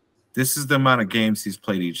 this is the amount of games he's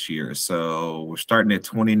played each year. So, we're starting at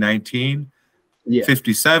 2019. Yeah.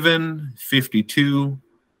 57, 52,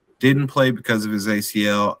 didn't play because of his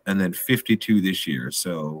ACL, and then 52 this year.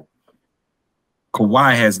 So,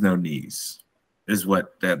 Kawhi has no knees. is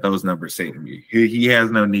what those numbers say to me. He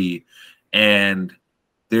has no need, and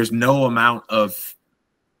there's no amount of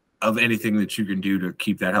anything that you can do to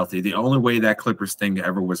keep that healthy. The only way that Clippers thing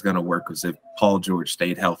ever was going to work was if Paul George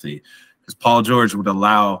stayed healthy, because Paul George would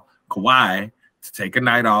allow Kawhi to take a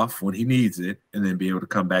night off when he needs it and then be able to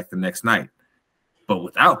come back the next night. But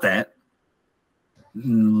without that,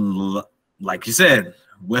 like you said,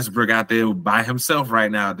 Westbrook out there by himself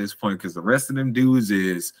right now at this point, because the rest of them dudes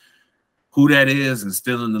is who that is and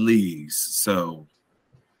still in the leagues. So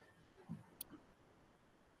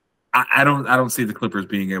I don't see the Clippers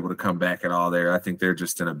being able to come back at all there. I think they're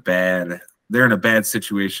just in a bad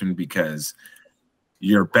situation because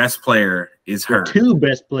your best player is hurt. The two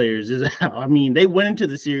best players is out. I mean, they went into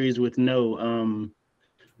the series with no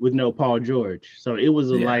Paul George. So it was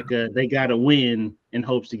they got to win in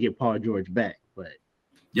hopes to get Paul George back. But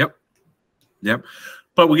Yep.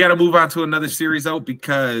 But we got to move on to another series though,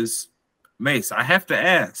 because Mace, I have to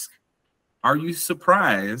ask, are you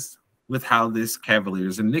surprised with how this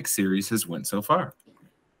Cavaliers and Knicks series has went so far?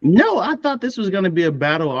 No, I thought this was going to be a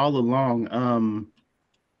battle all along.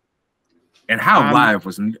 And how live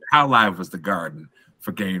was the Garden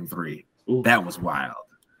for Game 3? Ooh. That was wild.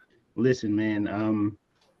 Listen, man,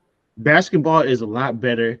 basketball is a lot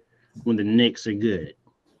better when the Knicks are good,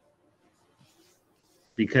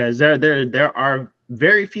 because there are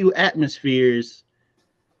very few atmospheres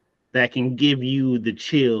that can give you the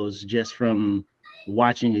chills just from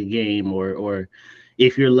watching a game, or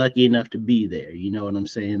if you're lucky enough to be there. You know what I'm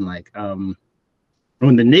saying? Like, when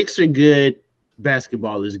the Knicks are good,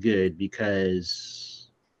 basketball is good, because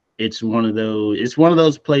it's one of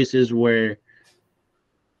those places where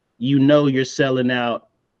you know you're selling out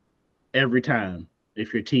every time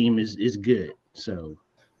if your team is good. So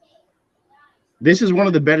this is one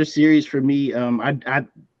of the better series for me.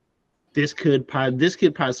 This could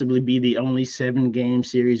possibly be the only 7-game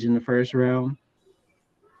series in the first round.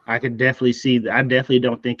 I could definitely see that. I definitely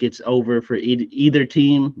don't think it's over for either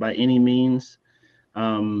team by any means.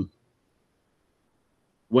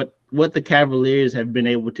 What the Cavaliers have been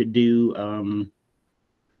able to do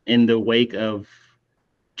in the wake of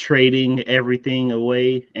trading everything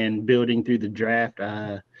away and building through the draft,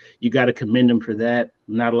 you got to commend them for that.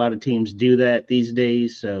 Not a lot of teams do that these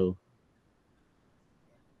days, so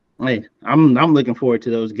hey, I'm looking forward to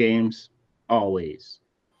those games always.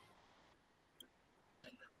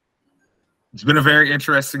 It's been a very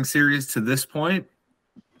interesting series to this point,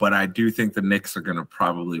 but I do think the Knicks are going to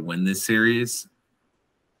probably win this series.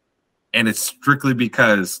 And it's strictly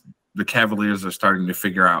because the Cavaliers are starting to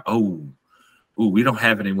figure out, we don't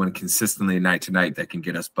have anyone consistently night to night that can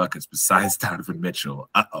get us buckets besides Donovan Mitchell.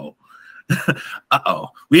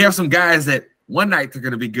 We have some guys that one night they're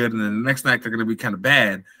going to be good and then the next night they're going to be kind of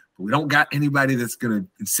bad, but we don't got anybody that's going to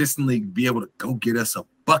consistently be able to go get us a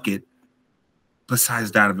bucket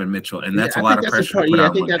besides Donovan Mitchell, and that's a lot of pressure.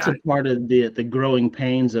 I think that's a part of the growing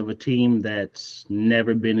pains of a team that's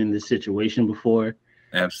never been in this situation before.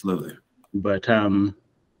 Absolutely. But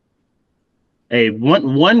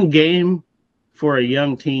one game for a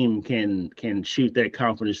young team can shoot that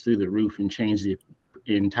confidence through the roof and change the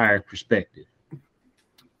entire perspective.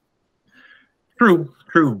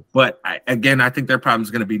 True. But I think their problem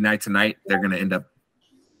is going to be night to night. They're going to end up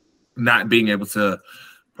not being able to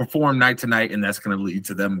perform night to night, and that's going to lead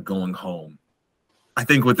to them going home, I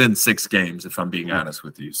think, within 6 games, if I'm being honest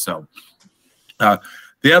with you. So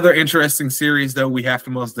the other interesting series, though, we have to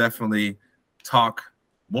most definitely talk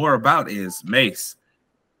more about is Mace.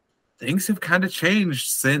 Things have kind of changed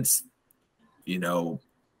since, Giannis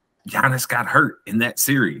got hurt in that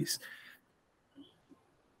series.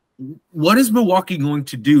 What is Milwaukee going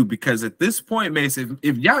to do? Because at this point, Mace,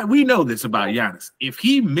 if we know this about Giannis, if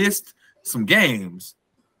he missed some games,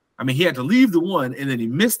 I mean, he had to leave the one and then he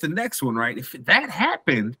missed the next one, right? If that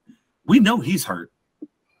happened, we know he's hurt.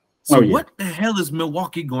 So what the hell is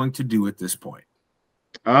Milwaukee going to do at this point?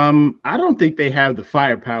 I don't think they have the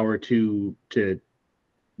firepower to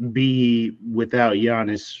be without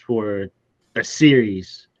Giannis for a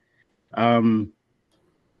series.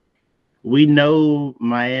 We know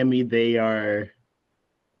Miami, they're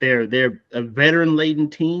a veteran-laden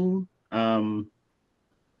team.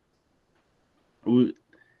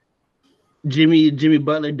 Jimmy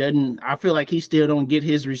Butler I feel like he still don't get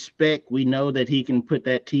his respect. We know that he can will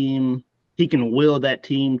that team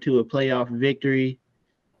to a playoff victory.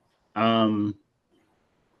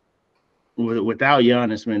 Without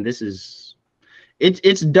Giannis, man,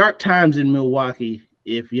 it's dark times in Milwaukee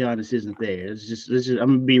if Giannis isn't there. It's just I'm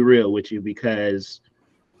gonna be real with you, because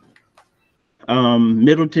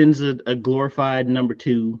Middleton's a glorified number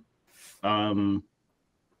 2.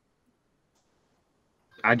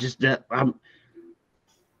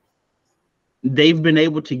 They've been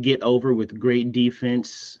able to get over with great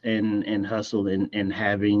defense and hustle and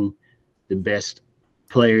having the best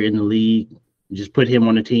player in the league. Just put him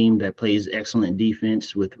on a team that plays excellent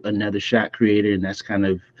defense with another shot creator, and that's kind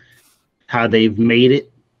of how they've made it.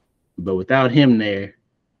 But without him there,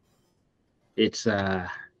 it's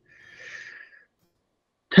tough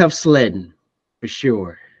sledding for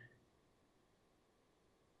sure.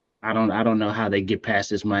 I don't know how they get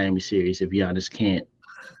past this Miami series if Giannis can't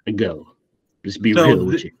go. Just be real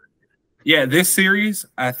with you. Yeah, this series,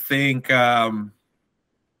 I think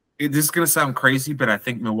this is going to sound crazy, but I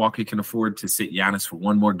think Milwaukee can afford to sit Giannis for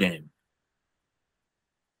one more game.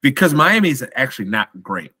 Because Miami is actually not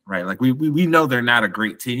great, right? Like we know they're not a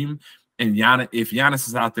great team, and if Giannis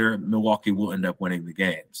is out there, Milwaukee will end up winning the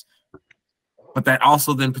games. But that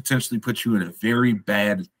also then potentially puts you in a very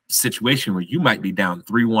bad situation where you might be down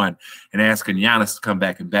 3-1 and asking Giannis to come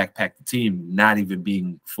back and backpack the team, not even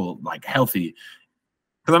being full, like healthy.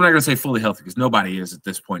 Because I'm not going to say fully healthy because nobody is at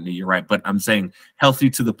this point in the year, right? But I'm saying healthy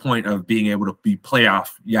to the point of being able to be playoff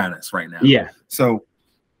Giannis right now. Yeah. So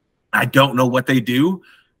I don't know what they do.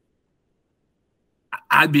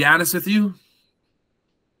 I'd be honest with you.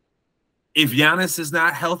 If Giannis is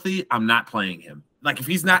not healthy, I'm not playing him. Like if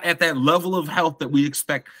he's not at that level of health that we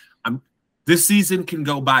expect, this season can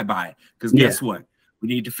go bye-bye. Because guess what? We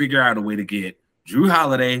need to figure out a way to get Drew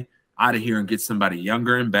Holiday out of here and get somebody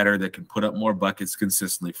younger and better that can put up more buckets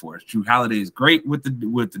consistently for us. Drew Holiday is great with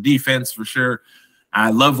the defense for sure. I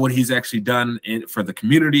love what he's actually done for the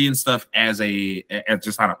community and stuff as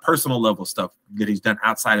just on a personal level stuff that he's done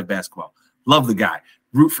outside of basketball. Love the guy.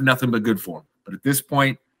 Root for nothing but good for him. But at this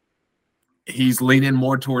point, he's leaning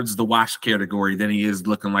more towards the wash category than he is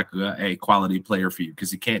looking like a quality player for you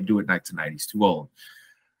because he can't do it night to night. He's too old.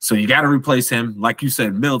 So you got to replace him. Like you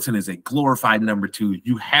said, Middleton is a glorified number 2.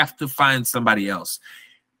 You have to find somebody else.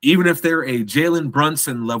 Even if they're a Jalen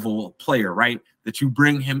Brunson level player, right, that you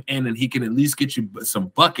bring him in and he can at least get you some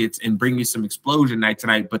buckets and bring you some explosion night to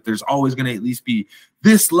night, but there's always going to at least be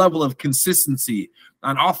this level of consistency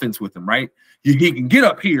on offense with him, right? He can get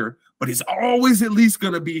up here, but he's always at least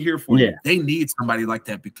going to be here for you. They need somebody like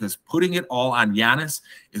that because putting it all on Giannis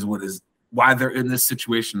is why they're in this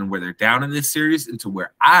situation and where they're down in this series and to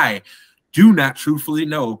where I do not truthfully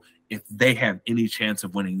know if they have any chance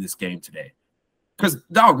of winning this game today. Because,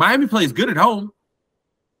 dog, Miami plays good at home.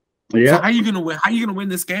 Yeah. So how you gonna win? How you gonna win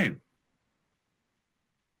this game?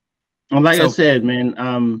 Well, I said,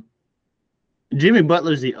 man, Jimmy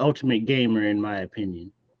Butler's the ultimate gamer in my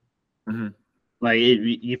opinion. Mm-hmm. Like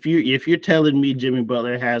if you're telling me Jimmy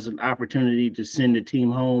Butler has an opportunity to send a team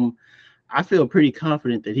home, I feel pretty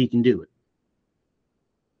confident that he can do it.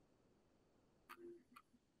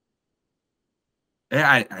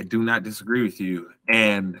 Yeah, I do not disagree with you.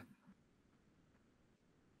 And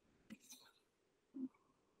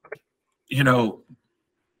you know,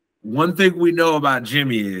 one thing we know about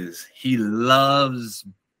Jimmy is he loves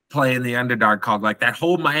playing the underdog card. Like that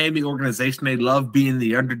whole Miami organization, they love being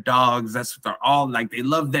the underdogs. That's what they're all like. They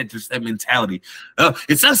love that, just that mentality.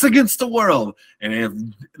 It's us against the world.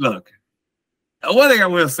 And look, one thing I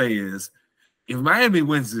will say is if Miami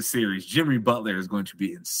wins this series, Jimmy Butler is going to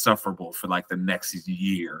be insufferable for like the next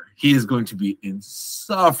year. He is going to be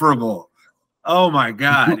insufferable. Oh my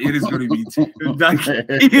God, it is going to be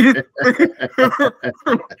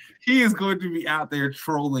he is going to be out there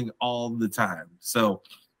trolling all the time. So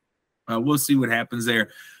we'll see what happens there.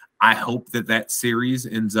 I hope that series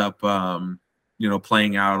ends up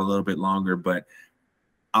playing out a little bit longer, but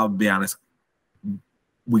I'll be honest,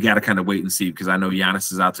 we got to kind of wait and see because I know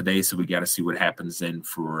Giannis is out today, so we got to see what happens then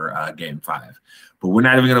for Game 5. But we're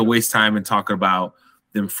not even going to waste time in talking about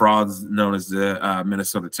them frauds known as the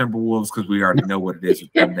Minnesota Timberwolves because we already know what it is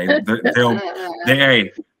with them.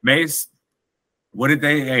 Hey, Mace, what did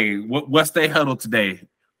they? Hey, what's they huddle today?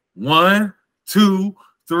 1, 2,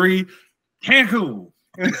 3, Cancun.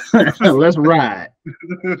 Let's ride.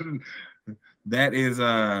 That is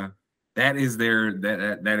their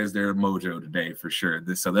mojo today for sure.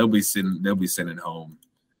 So they'll be sitting home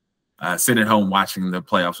watching the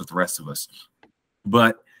playoffs with the rest of us.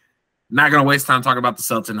 But not going to waste time talking about the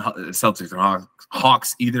Celtics and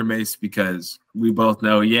Hawks either, Mace, because we both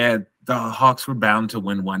know, the Hawks were bound to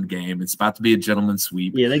win one game. It's about to be a gentleman's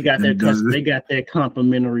sweep. Yeah, they got their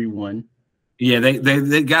complimentary one. Yeah,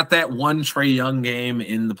 they got that one Trae Young game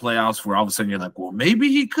in the playoffs where all of a sudden you're like, well, maybe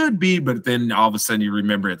he could be, but then all of a sudden you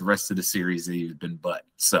remember the rest of the series that he's been butt.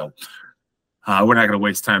 So we're not going to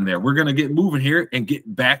waste time there. We're going to get moving here and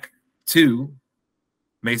get back to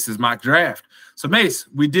Mace's mock draft. So, Mace,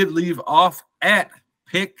 we did leave off at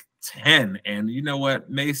pick 10. And you know what?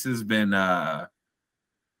 Mace has been,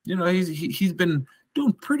 he's been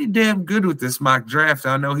doing pretty damn good with this mock draft.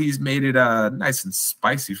 I know he's made it nice and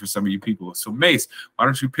spicy for some of you people. So, Mace, why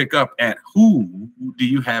don't you pick up at who do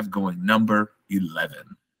you have going number 11?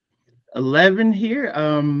 11 here.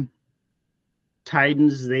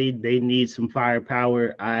 Titans, they need some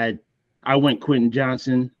firepower. I went Quentin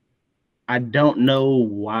Johnson. I don't know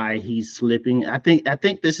why he's slipping. I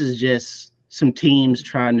think this is just some teams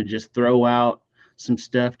trying to just throw out some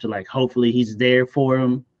stuff to like hopefully he's there for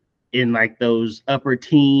them in like those upper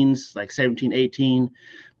teens, like 17, 18.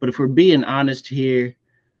 But if we're being honest here,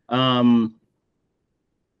 you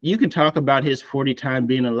can talk about his 40 time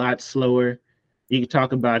being a lot slower. You can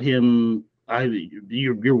talk about him.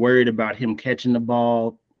 You're worried about him catching the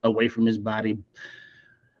ball away from his body.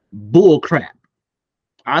 Bull crap.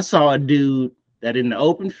 I saw a dude that in the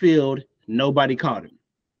open field, nobody caught him.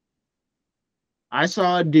 I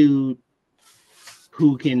saw a dude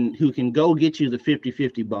who can go get you the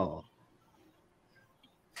 50-50 ball.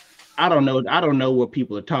 I don't know what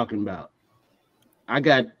people are talking about.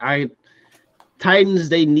 Titans,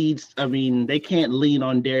 they can't lean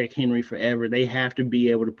on Derrick Henry forever. They have to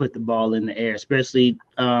be able to put the ball in the air, especially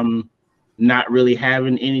not really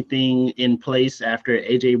having anything in place after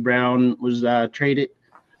A.J. Brown was traded.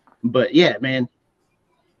 But yeah, man,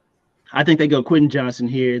 I think they go Quentin Johnson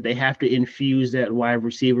here. They have to infuse that wide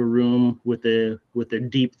receiver room with a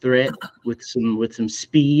deep threat, with some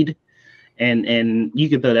speed, and you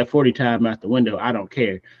can throw that 40 time out the window. I don't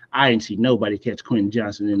care. I ain't see nobody catch Quentin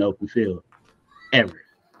Johnson in the open field ever.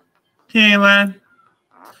 He ain't lying.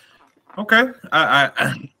 Okay,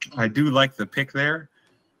 I do like the pick there.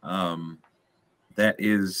 That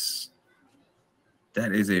is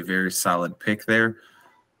a very solid pick there.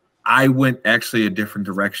 I went actually a different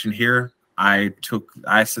direction here. I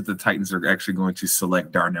said the Titans are actually going to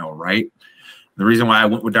select Darnell Wright. The reason why I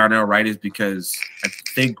went with Darnell Wright is because I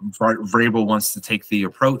think Vrabel wants to take the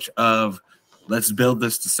approach of let's build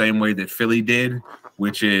this the same way that Philly did,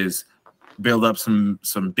 which is build up some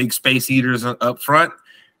big space eaters up front,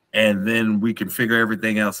 and then we can figure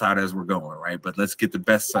everything else out as we're going, right? But let's get the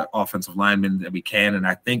best offensive linemen that we can. And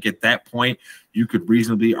I think at that point, you could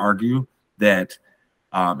reasonably argue that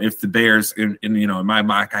if the Bears, in my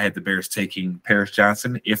mock, I had the Bears taking Paris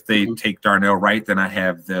Johnson. If they take Darnell Wright, then I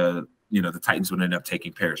have the Titans would end up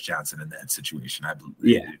taking Paris Johnson in that situation. I believe.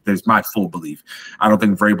 Yeah, there's my full belief. I don't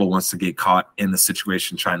think Vrabel wants to get caught in the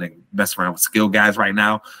situation trying to mess around with skill guys right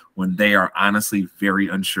now when they are honestly very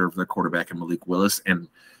unsure of their quarterback and Malik Willis. And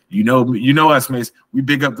you know us, Mace. We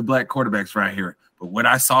big up the black quarterbacks right here. But what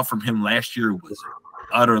I saw from him last year was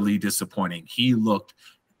utterly disappointing. He looked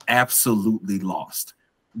absolutely lost.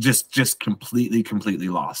 Just completely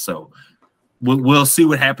lost. So we'll see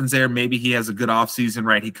what happens there. Maybe he has a good offseason,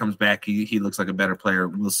 right? He comes back. He looks like a better player.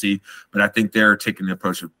 We'll see. But I think they're taking the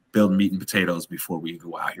approach of building meat and potatoes before we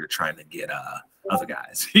go out here trying to get other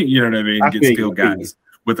guys. You know what I mean? Get skilled guys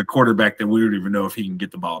with a quarterback that we don't even know if he can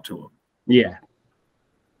get the ball to him. Yeah.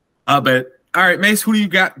 But all right, Mace, who do you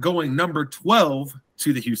got going number 12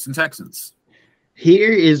 to the Houston Texans?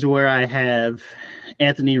 Here is where I have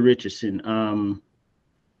Anthony Richardson.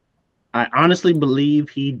 I honestly believe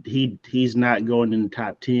he's not going in the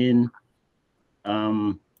top 10.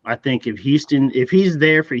 I think if he's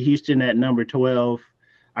there for Houston at number 12,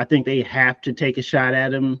 I think they have to take a shot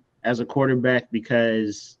at him as a quarterback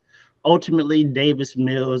because ultimately Davis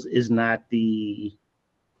Mills is not the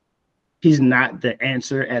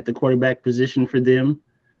answer at the quarterback position for them.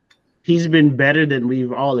 He's been better than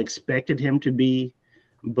we've all expected him to be,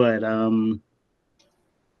 but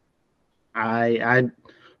I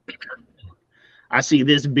see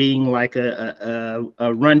this being like a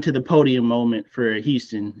run to the podium moment for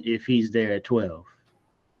Houston if he's there at 12.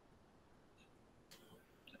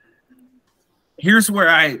 Here's where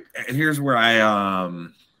I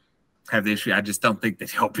have the issue. I just don't think that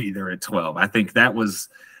he'll be there at 12. I think that was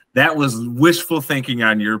wishful thinking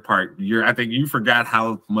on your part. I think you forgot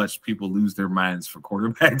how much people lose their minds for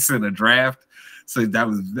quarterbacks in a draft. So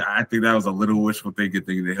I think that was a little wishful thinking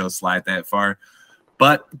that he'll slide that far.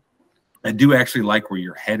 But I do actually like where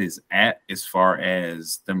your head is at as far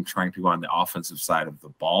as them trying to go on the offensive side of the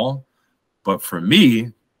ball. But for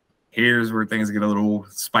me, here's where things get a little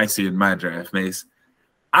spicy in my draft, Mace.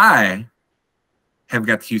 I have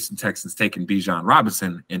got the Houston Texans taking Bijan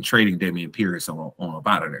Robinson and trading Dameon Pierce on up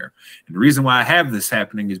out of there. And the reason why I have this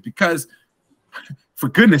happening is because, for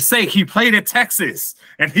goodness sake, he played at Texas.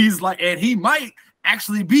 And he might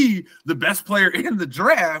actually be the best player in the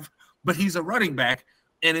draft, but he's a running back.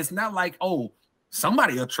 And it's not like,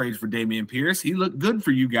 somebody will trade for Dameon Pierce. He looked good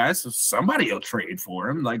for you guys, so somebody will trade for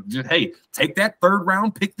him. Like, just, hey, take that 3rd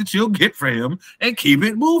round pick that you'll get for him and keep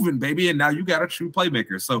it moving, baby. And now you got a true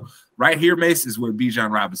playmaker. So right here, Mace, is where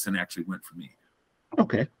Bijan Robinson actually went for me.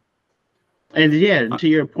 Okay. And yeah, to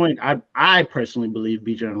your point, I personally believe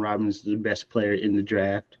Bijan Robinson is the best player in the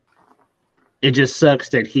draft. It just sucks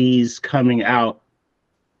that he's coming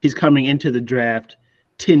into the draft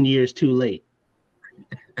 10 years too late.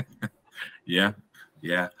 Yeah.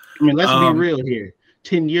 I mean, let's be real here.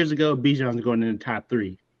 10 years ago, Bijan's going in the top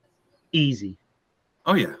 3. Easy.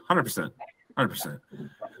 Oh, yeah, 100%.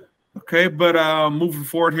 Okay, but moving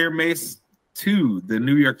forward here, Mace, to the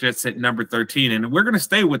New York Jets at number 13, and we're going to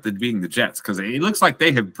stay with it being the Jets because it looks like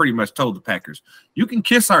they have pretty much told the Packers, you can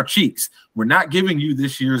kiss our cheeks. We're not giving you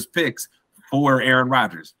this year's picks for Aaron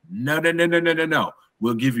Rodgers. No.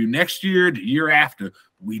 We'll give you next year, the year after.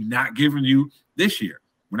 We're not giving you this year.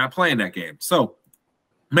 We're not playing that game. So,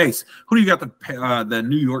 Mace, who do you got the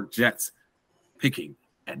New York Jets picking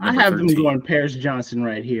at number 13? I have them going Paris Johnson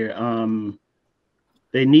right here.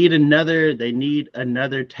 They need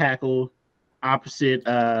another tackle opposite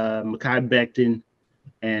Mekhi Becton.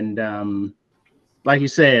 And like you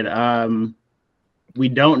said, we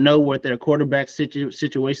don't know what their quarterback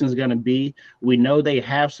situation is going to be. We know they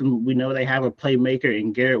have a playmaker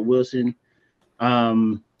in Garrett Wilson.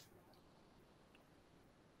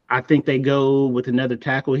 I think they go with another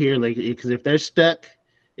tackle here, like, because if they're stuck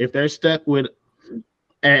with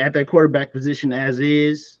at their quarterback position as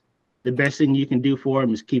is, the best thing you can do for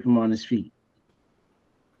him is keep him on his feet.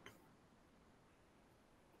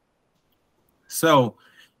 So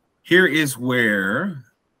here is where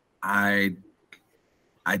I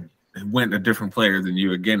went a different player than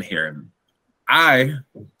you again here. I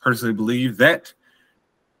personally believe that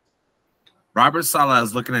Robert Saleh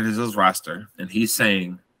is looking at his roster and he's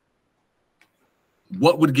saying,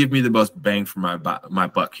 what would give me the most bang for my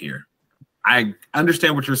buck here? I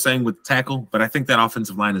understand what you're saying with the tackle, but I think that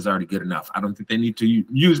offensive line is already good enough. I don't think they need to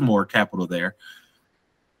use more capital there.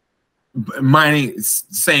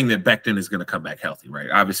 Saying that Becton is going to come back healthy, right?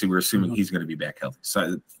 Obviously, we're assuming he's going to be back healthy.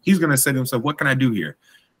 So he's going to say to himself, what can I do here?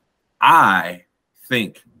 I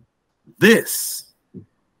think this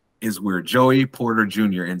is where Joey Porter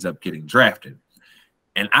Jr. ends up getting drafted.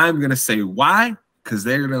 And I'm going to say why? Because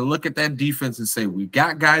they're going to look at that defense and say, we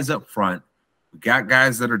got guys up front. We got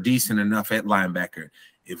guys that are decent enough at linebacker.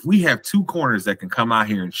 If we have 2 corners that can come out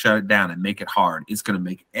here and shut it down and make it hard, it's going to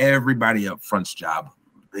make everybody up front's job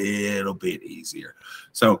a little bit easier.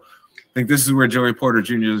 So I think this is where Joey Porter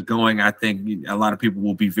Jr. is going. I think a lot of people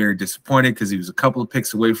will be very disappointed because he was a couple of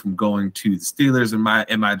picks away from going to the Steelers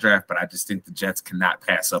in my draft, but I just think the Jets cannot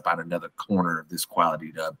pass up on another corner of this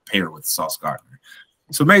quality to pair with Sauce Gardner.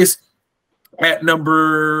 So, Mace, at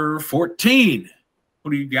number 14,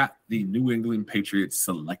 who do you got the New England Patriots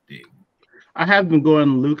selecting? I have been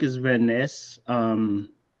going Lucas Van Ness,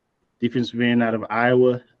 defensive end out of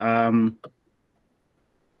Iowa.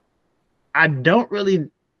 I don't really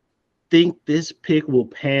think this pick will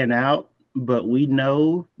pan out, but we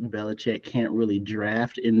know Belichick can't really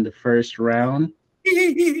draft in the first round.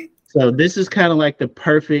 So this is kind of like the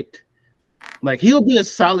perfect, like, he'll be a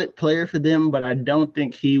solid player for them, but I don't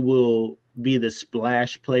think he will be the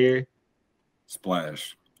splash player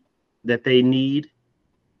that they need.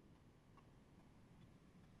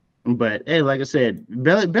 But hey, like I said,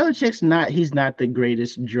 Belichick's he's not the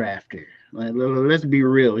greatest drafter. Like, let's be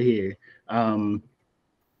real here.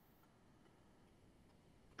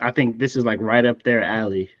 I think this is like right up their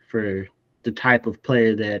alley for the type of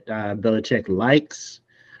player that Belichick likes.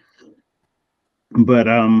 But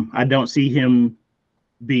I don't see him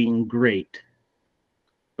being great.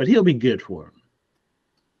 But he'll be good for him.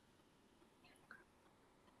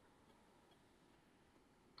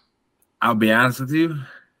 I'll be honest with you.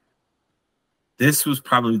 This was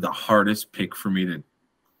probably the hardest pick for me to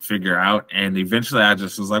figure out. And eventually I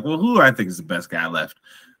just was like, well, who do I think is the best guy left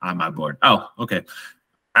on my board? Oh, okay.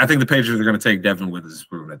 I think the Patriots are going to take Devin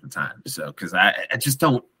Witherspoon at the time. So, because I just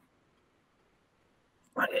don't.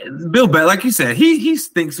 Bill Belichick, like you said, he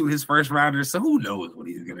stinks with his first rounders. So who knows what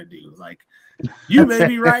he's going to do? Like, you may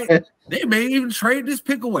be right. They may even trade this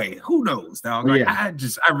pick away. Who knows? Dog? Like, yeah.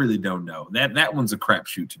 I really don't know. That one's a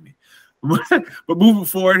crapshoot to me. But moving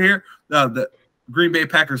forward here, the Green Bay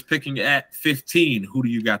Packers picking at 15. Who do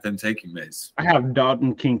you got them taking, Mace? I have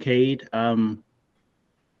Dalton Kincaid.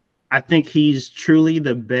 I think he's truly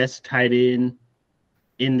the best tight end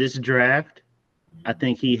in this draft. I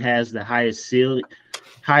think he has the highest ceiling.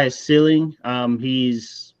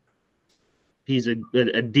 He's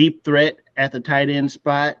a deep threat at the tight end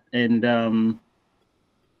spot, and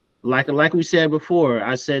like we said before,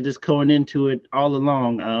 I said this going into it all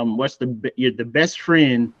along. What's the best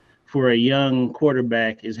friend for a young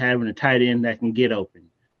quarterback is having a tight end that can get open,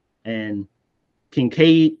 and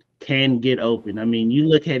Kincaid can get open. I mean, you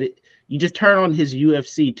look at it, you just turn on his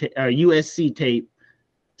USC tape.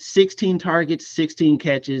 16 targets, 16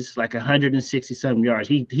 catches, like 160 something yards.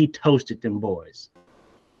 He toasted them boys.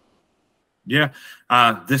 Yeah,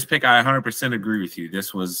 this pick, I 100% agree with you.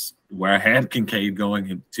 This was where I had Kincaid going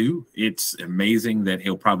into. It's amazing that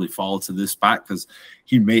he'll probably fall to this spot because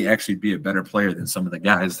he may actually be a better player than some of the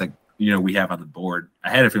guys that we have on the board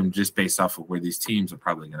ahead of him, just based off of where these teams are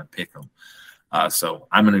probably going to pick him. So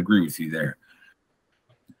I'm going to agree with you there.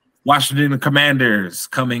 Washington Commanders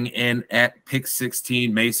coming in at pick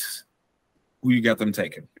 16. Mace, who you got them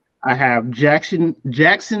taking? I have Jackson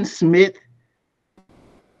Smith.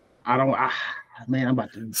 I'm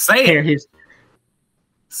about to say tear it. His.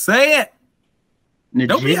 Say it.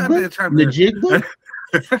 Don't be out there trying to. Najigba?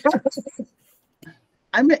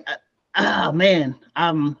 I mean, oh man,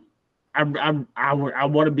 I want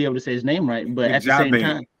to be able to say his name right, but at the same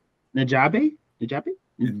time, Njabe,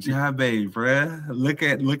 bruh. Look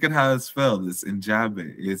at how it's spelled. It's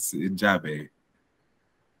Njabe. It's Njabe.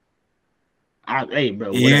 Hey,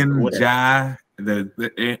 bro. Whatever.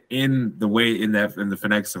 In the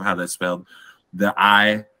phonetics of how that's spelled, the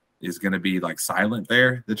I is going to be like silent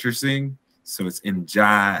there that you're seeing. So it's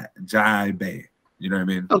Njabe. You know what I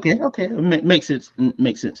mean? Okay. Makes sense.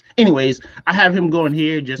 Makes sense. Anyways, I have him going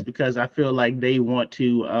here just because I feel like they want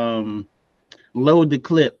to load the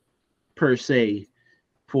clip per se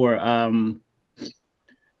for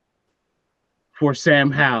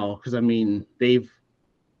Sam Howell, because I mean they've,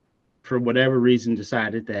 for whatever reason,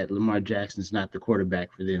 decided that Lamar Jackson's not the quarterback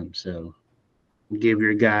for them. So give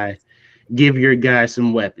your guy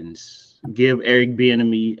some weapons. Give Eric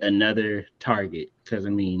Bieniemy another target, because I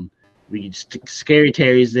mean, Scary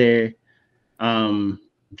Terry's there. Jahan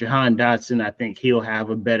Dotson, I think he'll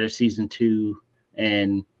have a better season 2,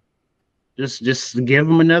 and just give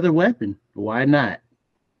him another weapon. Why not?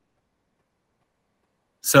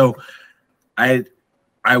 So I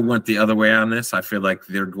went the other way on this. I feel like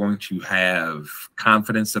they're going to have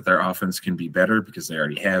confidence that their offense can be better because they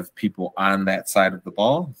already have people on that side of the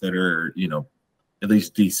ball that are, at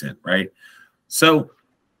least decent, right? So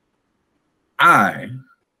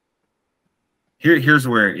here's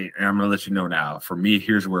where, and I'm going to let you know now, for me,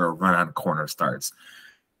 here's where a run on corner starts.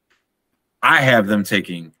 I have them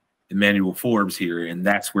taking Emmanuel Forbes here, and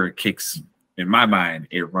that's where it kicks, in my mind,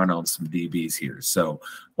 a run on some DBs here. So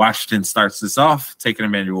Washington starts this off taking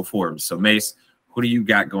Emmanuel Forbes. So Mace, who do you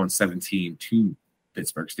got going 17 to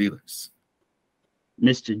Pittsburgh Steelers?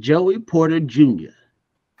 Mr. Joey Porter Jr.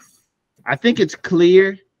 I think it's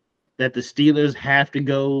clear that the Steelers have to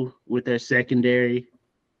go with their secondary,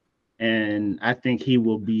 and I think he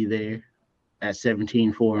will be there at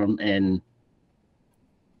 17 for them. And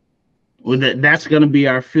that's going to be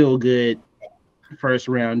our feel-good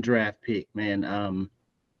first-round draft pick, man.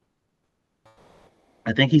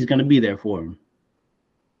 I think he's going to be there for him.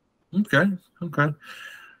 Okay.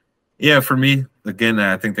 Yeah, for me, again,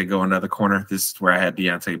 I think they go another corner. This is where I had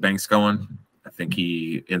Deonte Banks going. I think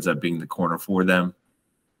he ends up being the corner for them,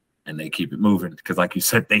 and they keep it moving because, like you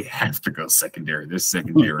said, they have to go secondary. This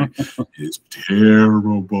secondary is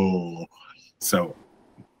terrible. So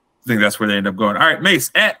I think that's where they end up going. All right,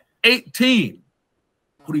 Mace, at 18,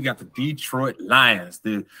 who do you got? The Detroit Lions,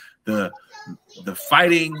 the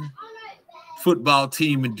fighting football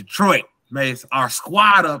team in Detroit. Mace, our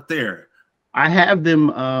squad up there. I have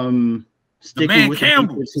them sticking with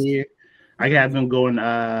Campbell the here. I have them going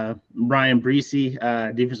Brian Breesy,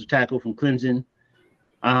 defensive tackle from Clemson.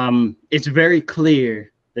 It's very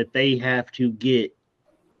clear that they have to get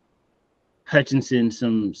Hutchinson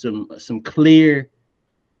some clear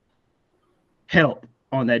help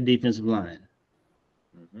on that defensive line.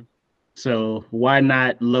 Mm-hmm. So why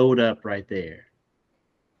not load up right there?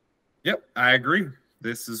 Yep, I agree.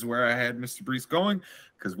 This is where I had Mr. Brees going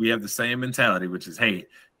because we have the same mentality, which is, hey,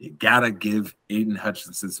 you got to give Aiden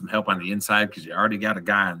Hutchinson some help on the inside because you already got a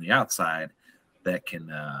guy on the outside that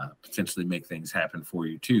can potentially make things happen for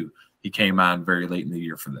you too. He came on very late in the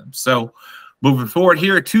year for them. So moving forward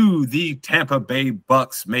here to the Tampa Bay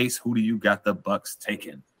Bucks. Mace, who do you got the Bucks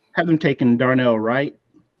taking? Have them taking Darnell Wright.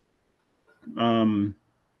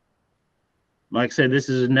 Like I said, this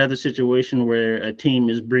is another situation where a team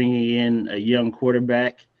is bringing in a young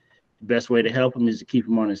quarterback. The best way to help him is to keep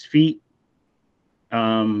him on his feet.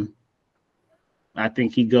 I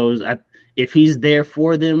think he goes – if he's there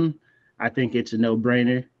for them, I think it's a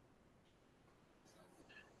no-brainer.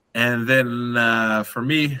 And then for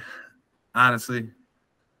me, honestly,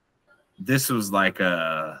 this was like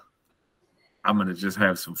I'm gonna just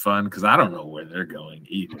have some fun because I don't know where they're going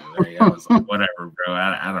either. Right? I was like, whatever, bro.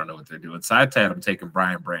 I don't know what they're doing. So I'm taking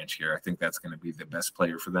Brian Branch here. I think that's going to be the best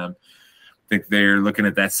player for them. I think they're looking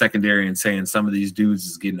at that secondary and saying some of these dudes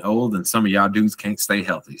is getting old and some of y'all dudes can't stay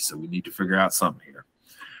healthy. So we need to figure out something here.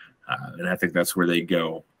 And I think that's where they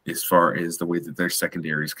go as far as the way that their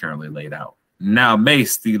secondary is currently laid out. Now,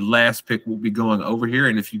 Mace, the last pick will be going over here.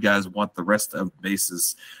 And if you guys want the rest of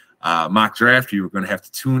Mace's mock draft, you are going to have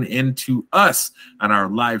to tune in to us on our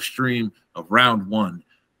live stream of round 1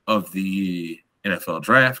 of the NFL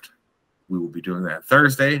draft. We will be doing that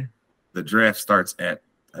Thursday. The draft starts at,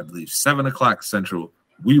 I believe, 7 o'clock Central.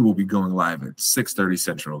 We will be going live at 6:30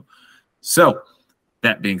 Central. So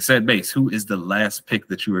that being said, Mace, who is the last pick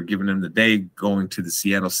that you are giving them today going to the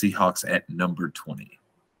Seattle Seahawks at number 20?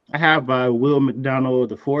 I have Will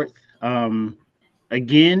McDonald IV.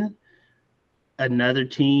 Again, another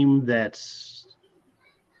team that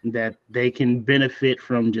they can benefit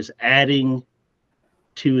from just adding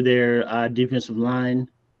to their defensive line.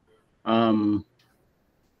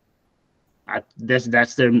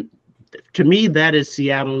 That's their. To me, that is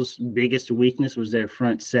Seattle's biggest weakness was their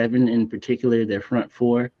front 7, in particular their front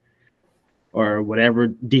 4, or whatever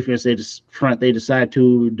defense they decide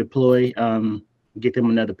to deploy. Get them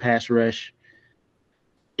another pass rush.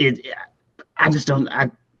 I just don't.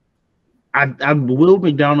 Will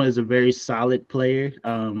McDonald is a very solid player.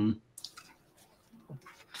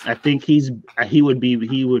 I think he would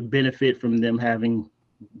benefit from them having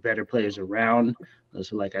better players around.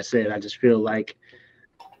 So, like I said, I just feel like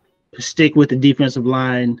stick with the defensive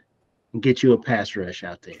line and get you a pass rush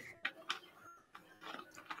out there.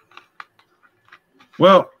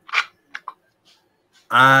 Well,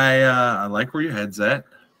 I like where your head's at,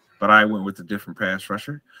 but I went with a different pass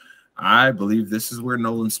rusher. I believe this is where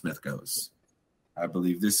Nolan Smith goes. I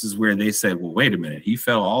believe this is where they said, well, wait a minute. He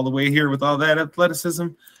fell all the way here with all that athleticism.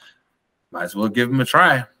 Might as well give him a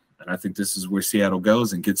try. And I think this is where Seattle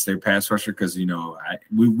goes and gets their pass rusher because,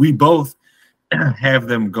 we both have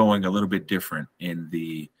them going a little bit different than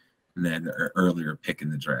the earlier pick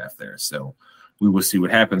in the draft there. So we will see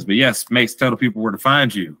what happens. But, yes, Mace, tell the people where to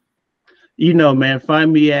find you. Man,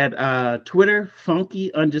 find me at Twitter,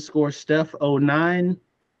 funky_stuff09.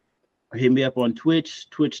 Or hit me up on Twitch,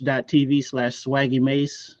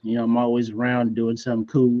 twitch.tv/swaggymace. I'm always around doing something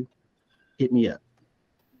cool. Hit me up.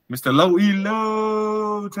 Mr. Low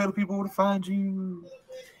Elo, tell the people where to find you.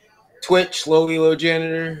 Twitch, Low Elo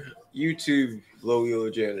Janitor. YouTube, Low Elo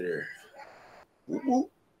Janitor. Woo-woo.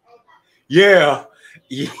 Yeah.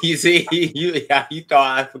 You see, you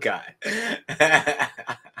thought I forgot.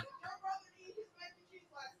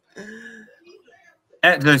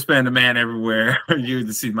 At J-Span the man everywhere. You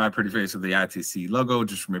to see my pretty face with the ITC logo.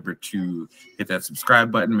 Just remember to hit that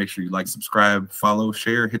subscribe button. Make sure you like, subscribe, follow,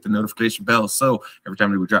 share, hit the notification bell. So every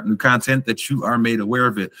time we drop new content that you are made aware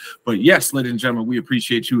of it. But yes, ladies and gentlemen, we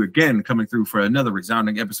appreciate you again coming through for another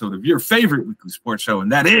resounding episode of your favorite weekly sports show.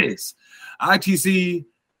 And that is ITC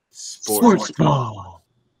Sportsball.